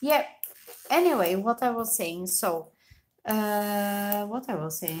 Yeah. Anyway, what I was saying. So, what I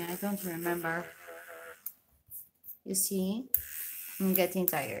was saying, I don't remember. You see, I'm getting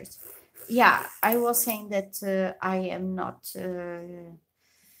tired. Yeah, I was saying that I am not.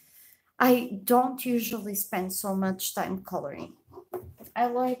 I don't usually spend so much time coloring. I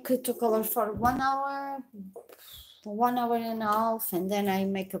like to color for 1 hour, 1 hour and a half, and then I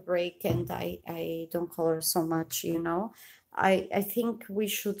make a break and I don't color so much, you know. I think we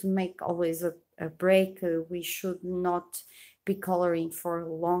should make always a break. We should not be coloring for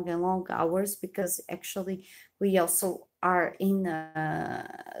long and long hours, because actually we also are in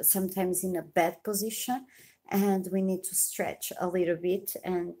sometimes in a bad position, and we need to stretch a little bit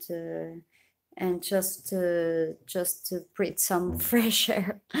and just to breathe some fresh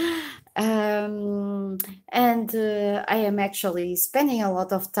air. And I am actually spending a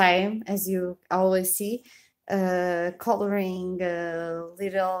lot of time, as you always see, coloring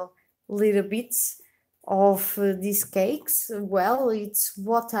little bits of these cakes. Well, it's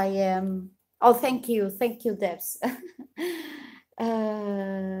what I am. Oh, thank you, Debs.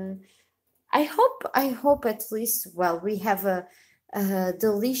 I hope at least. Well, we have a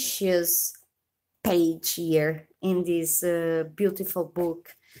delicious page here in this beautiful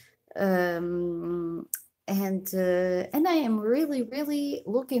book, and I am really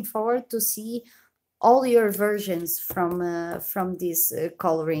looking forward to see all your versions from this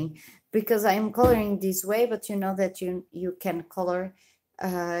coloring, because I am coloring this way, but you know that you can color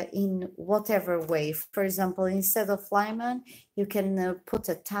in whatever way. For example, instead of lemon, you can put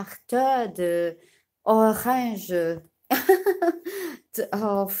a tarte de orange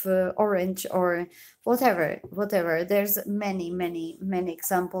of orange, or whatever. There's many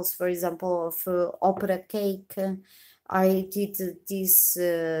examples. For example, of opera cake. I did this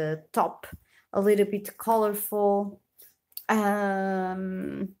top a little bit colorful,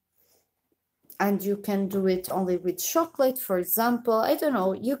 and you can do it only with chocolate, for example. I don't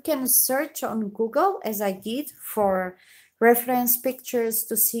know, you can search on Google, as I did, for reference pictures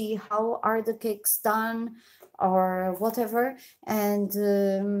to see how are the cakes done or whatever, and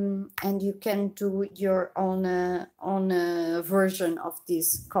you can do your own version of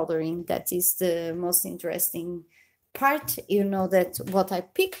this coloring. That is the most interesting part. You know that what I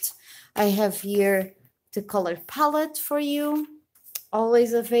picked. I have here the color palette for you,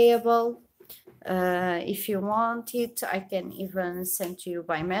 always available. If you want it, I can even send to you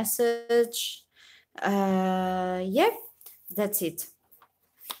by message. Yeah, that's it.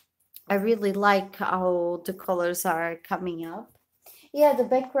 I really like how the colors are coming up. Yeah, the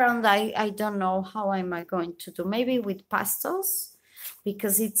background, I don't know how am I going to do. Maybe with pastels,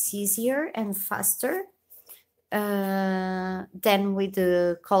 because it's easier and faster than with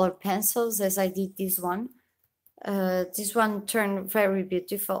the color pencils, as I did this one. This one turned very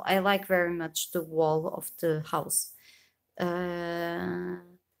beautiful. I like very much the wall of the house.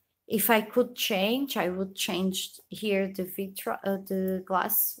 If I could change, I would change here the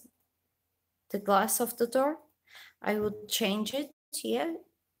glass of the door. I would change it. Yeah,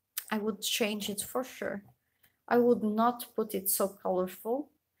 I would change it for sure. I would not put it so colorful,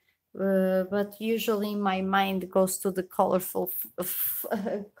 but usually my mind goes to the colorful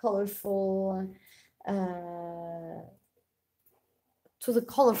to the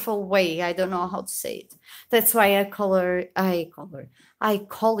colorful way. I don't know how to say it. That's why I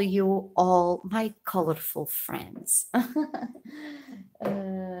call you all my colorful friends.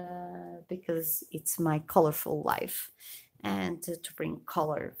 Because it's my colorful life, and to bring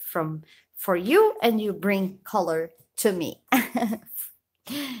color for you, and you bring color to me.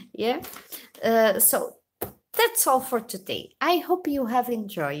 Yeah. So that's all for today. I hope you have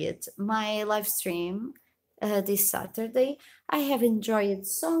enjoyed my live stream this Saturday. I have enjoyed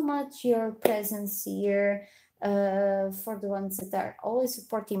so much your presence here. For the ones that are always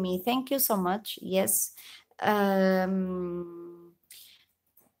supporting me, thank you so much. Yes.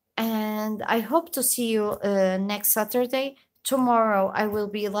 And I hope to see you next Saturday. Tomorrow I will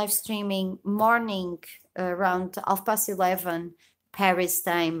be live streaming morning around 11:30 Paris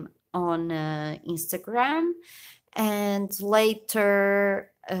time on Instagram, and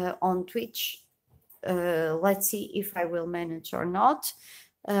later on Twitch. Let's see if I will manage or not.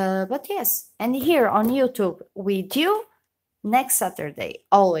 But yes, and here on YouTube with you next Saturday,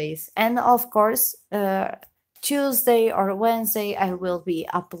 always. And of course, Tuesday or Wednesday, I will be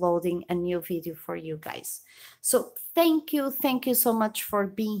uploading a new video for you guys. So thank you so much for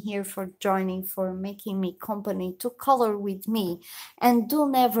being here, for joining, for making me company to color with me. And do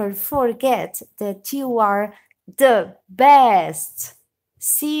never forget that you are the best.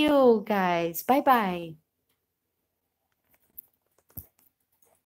 See you guys. Bye bye.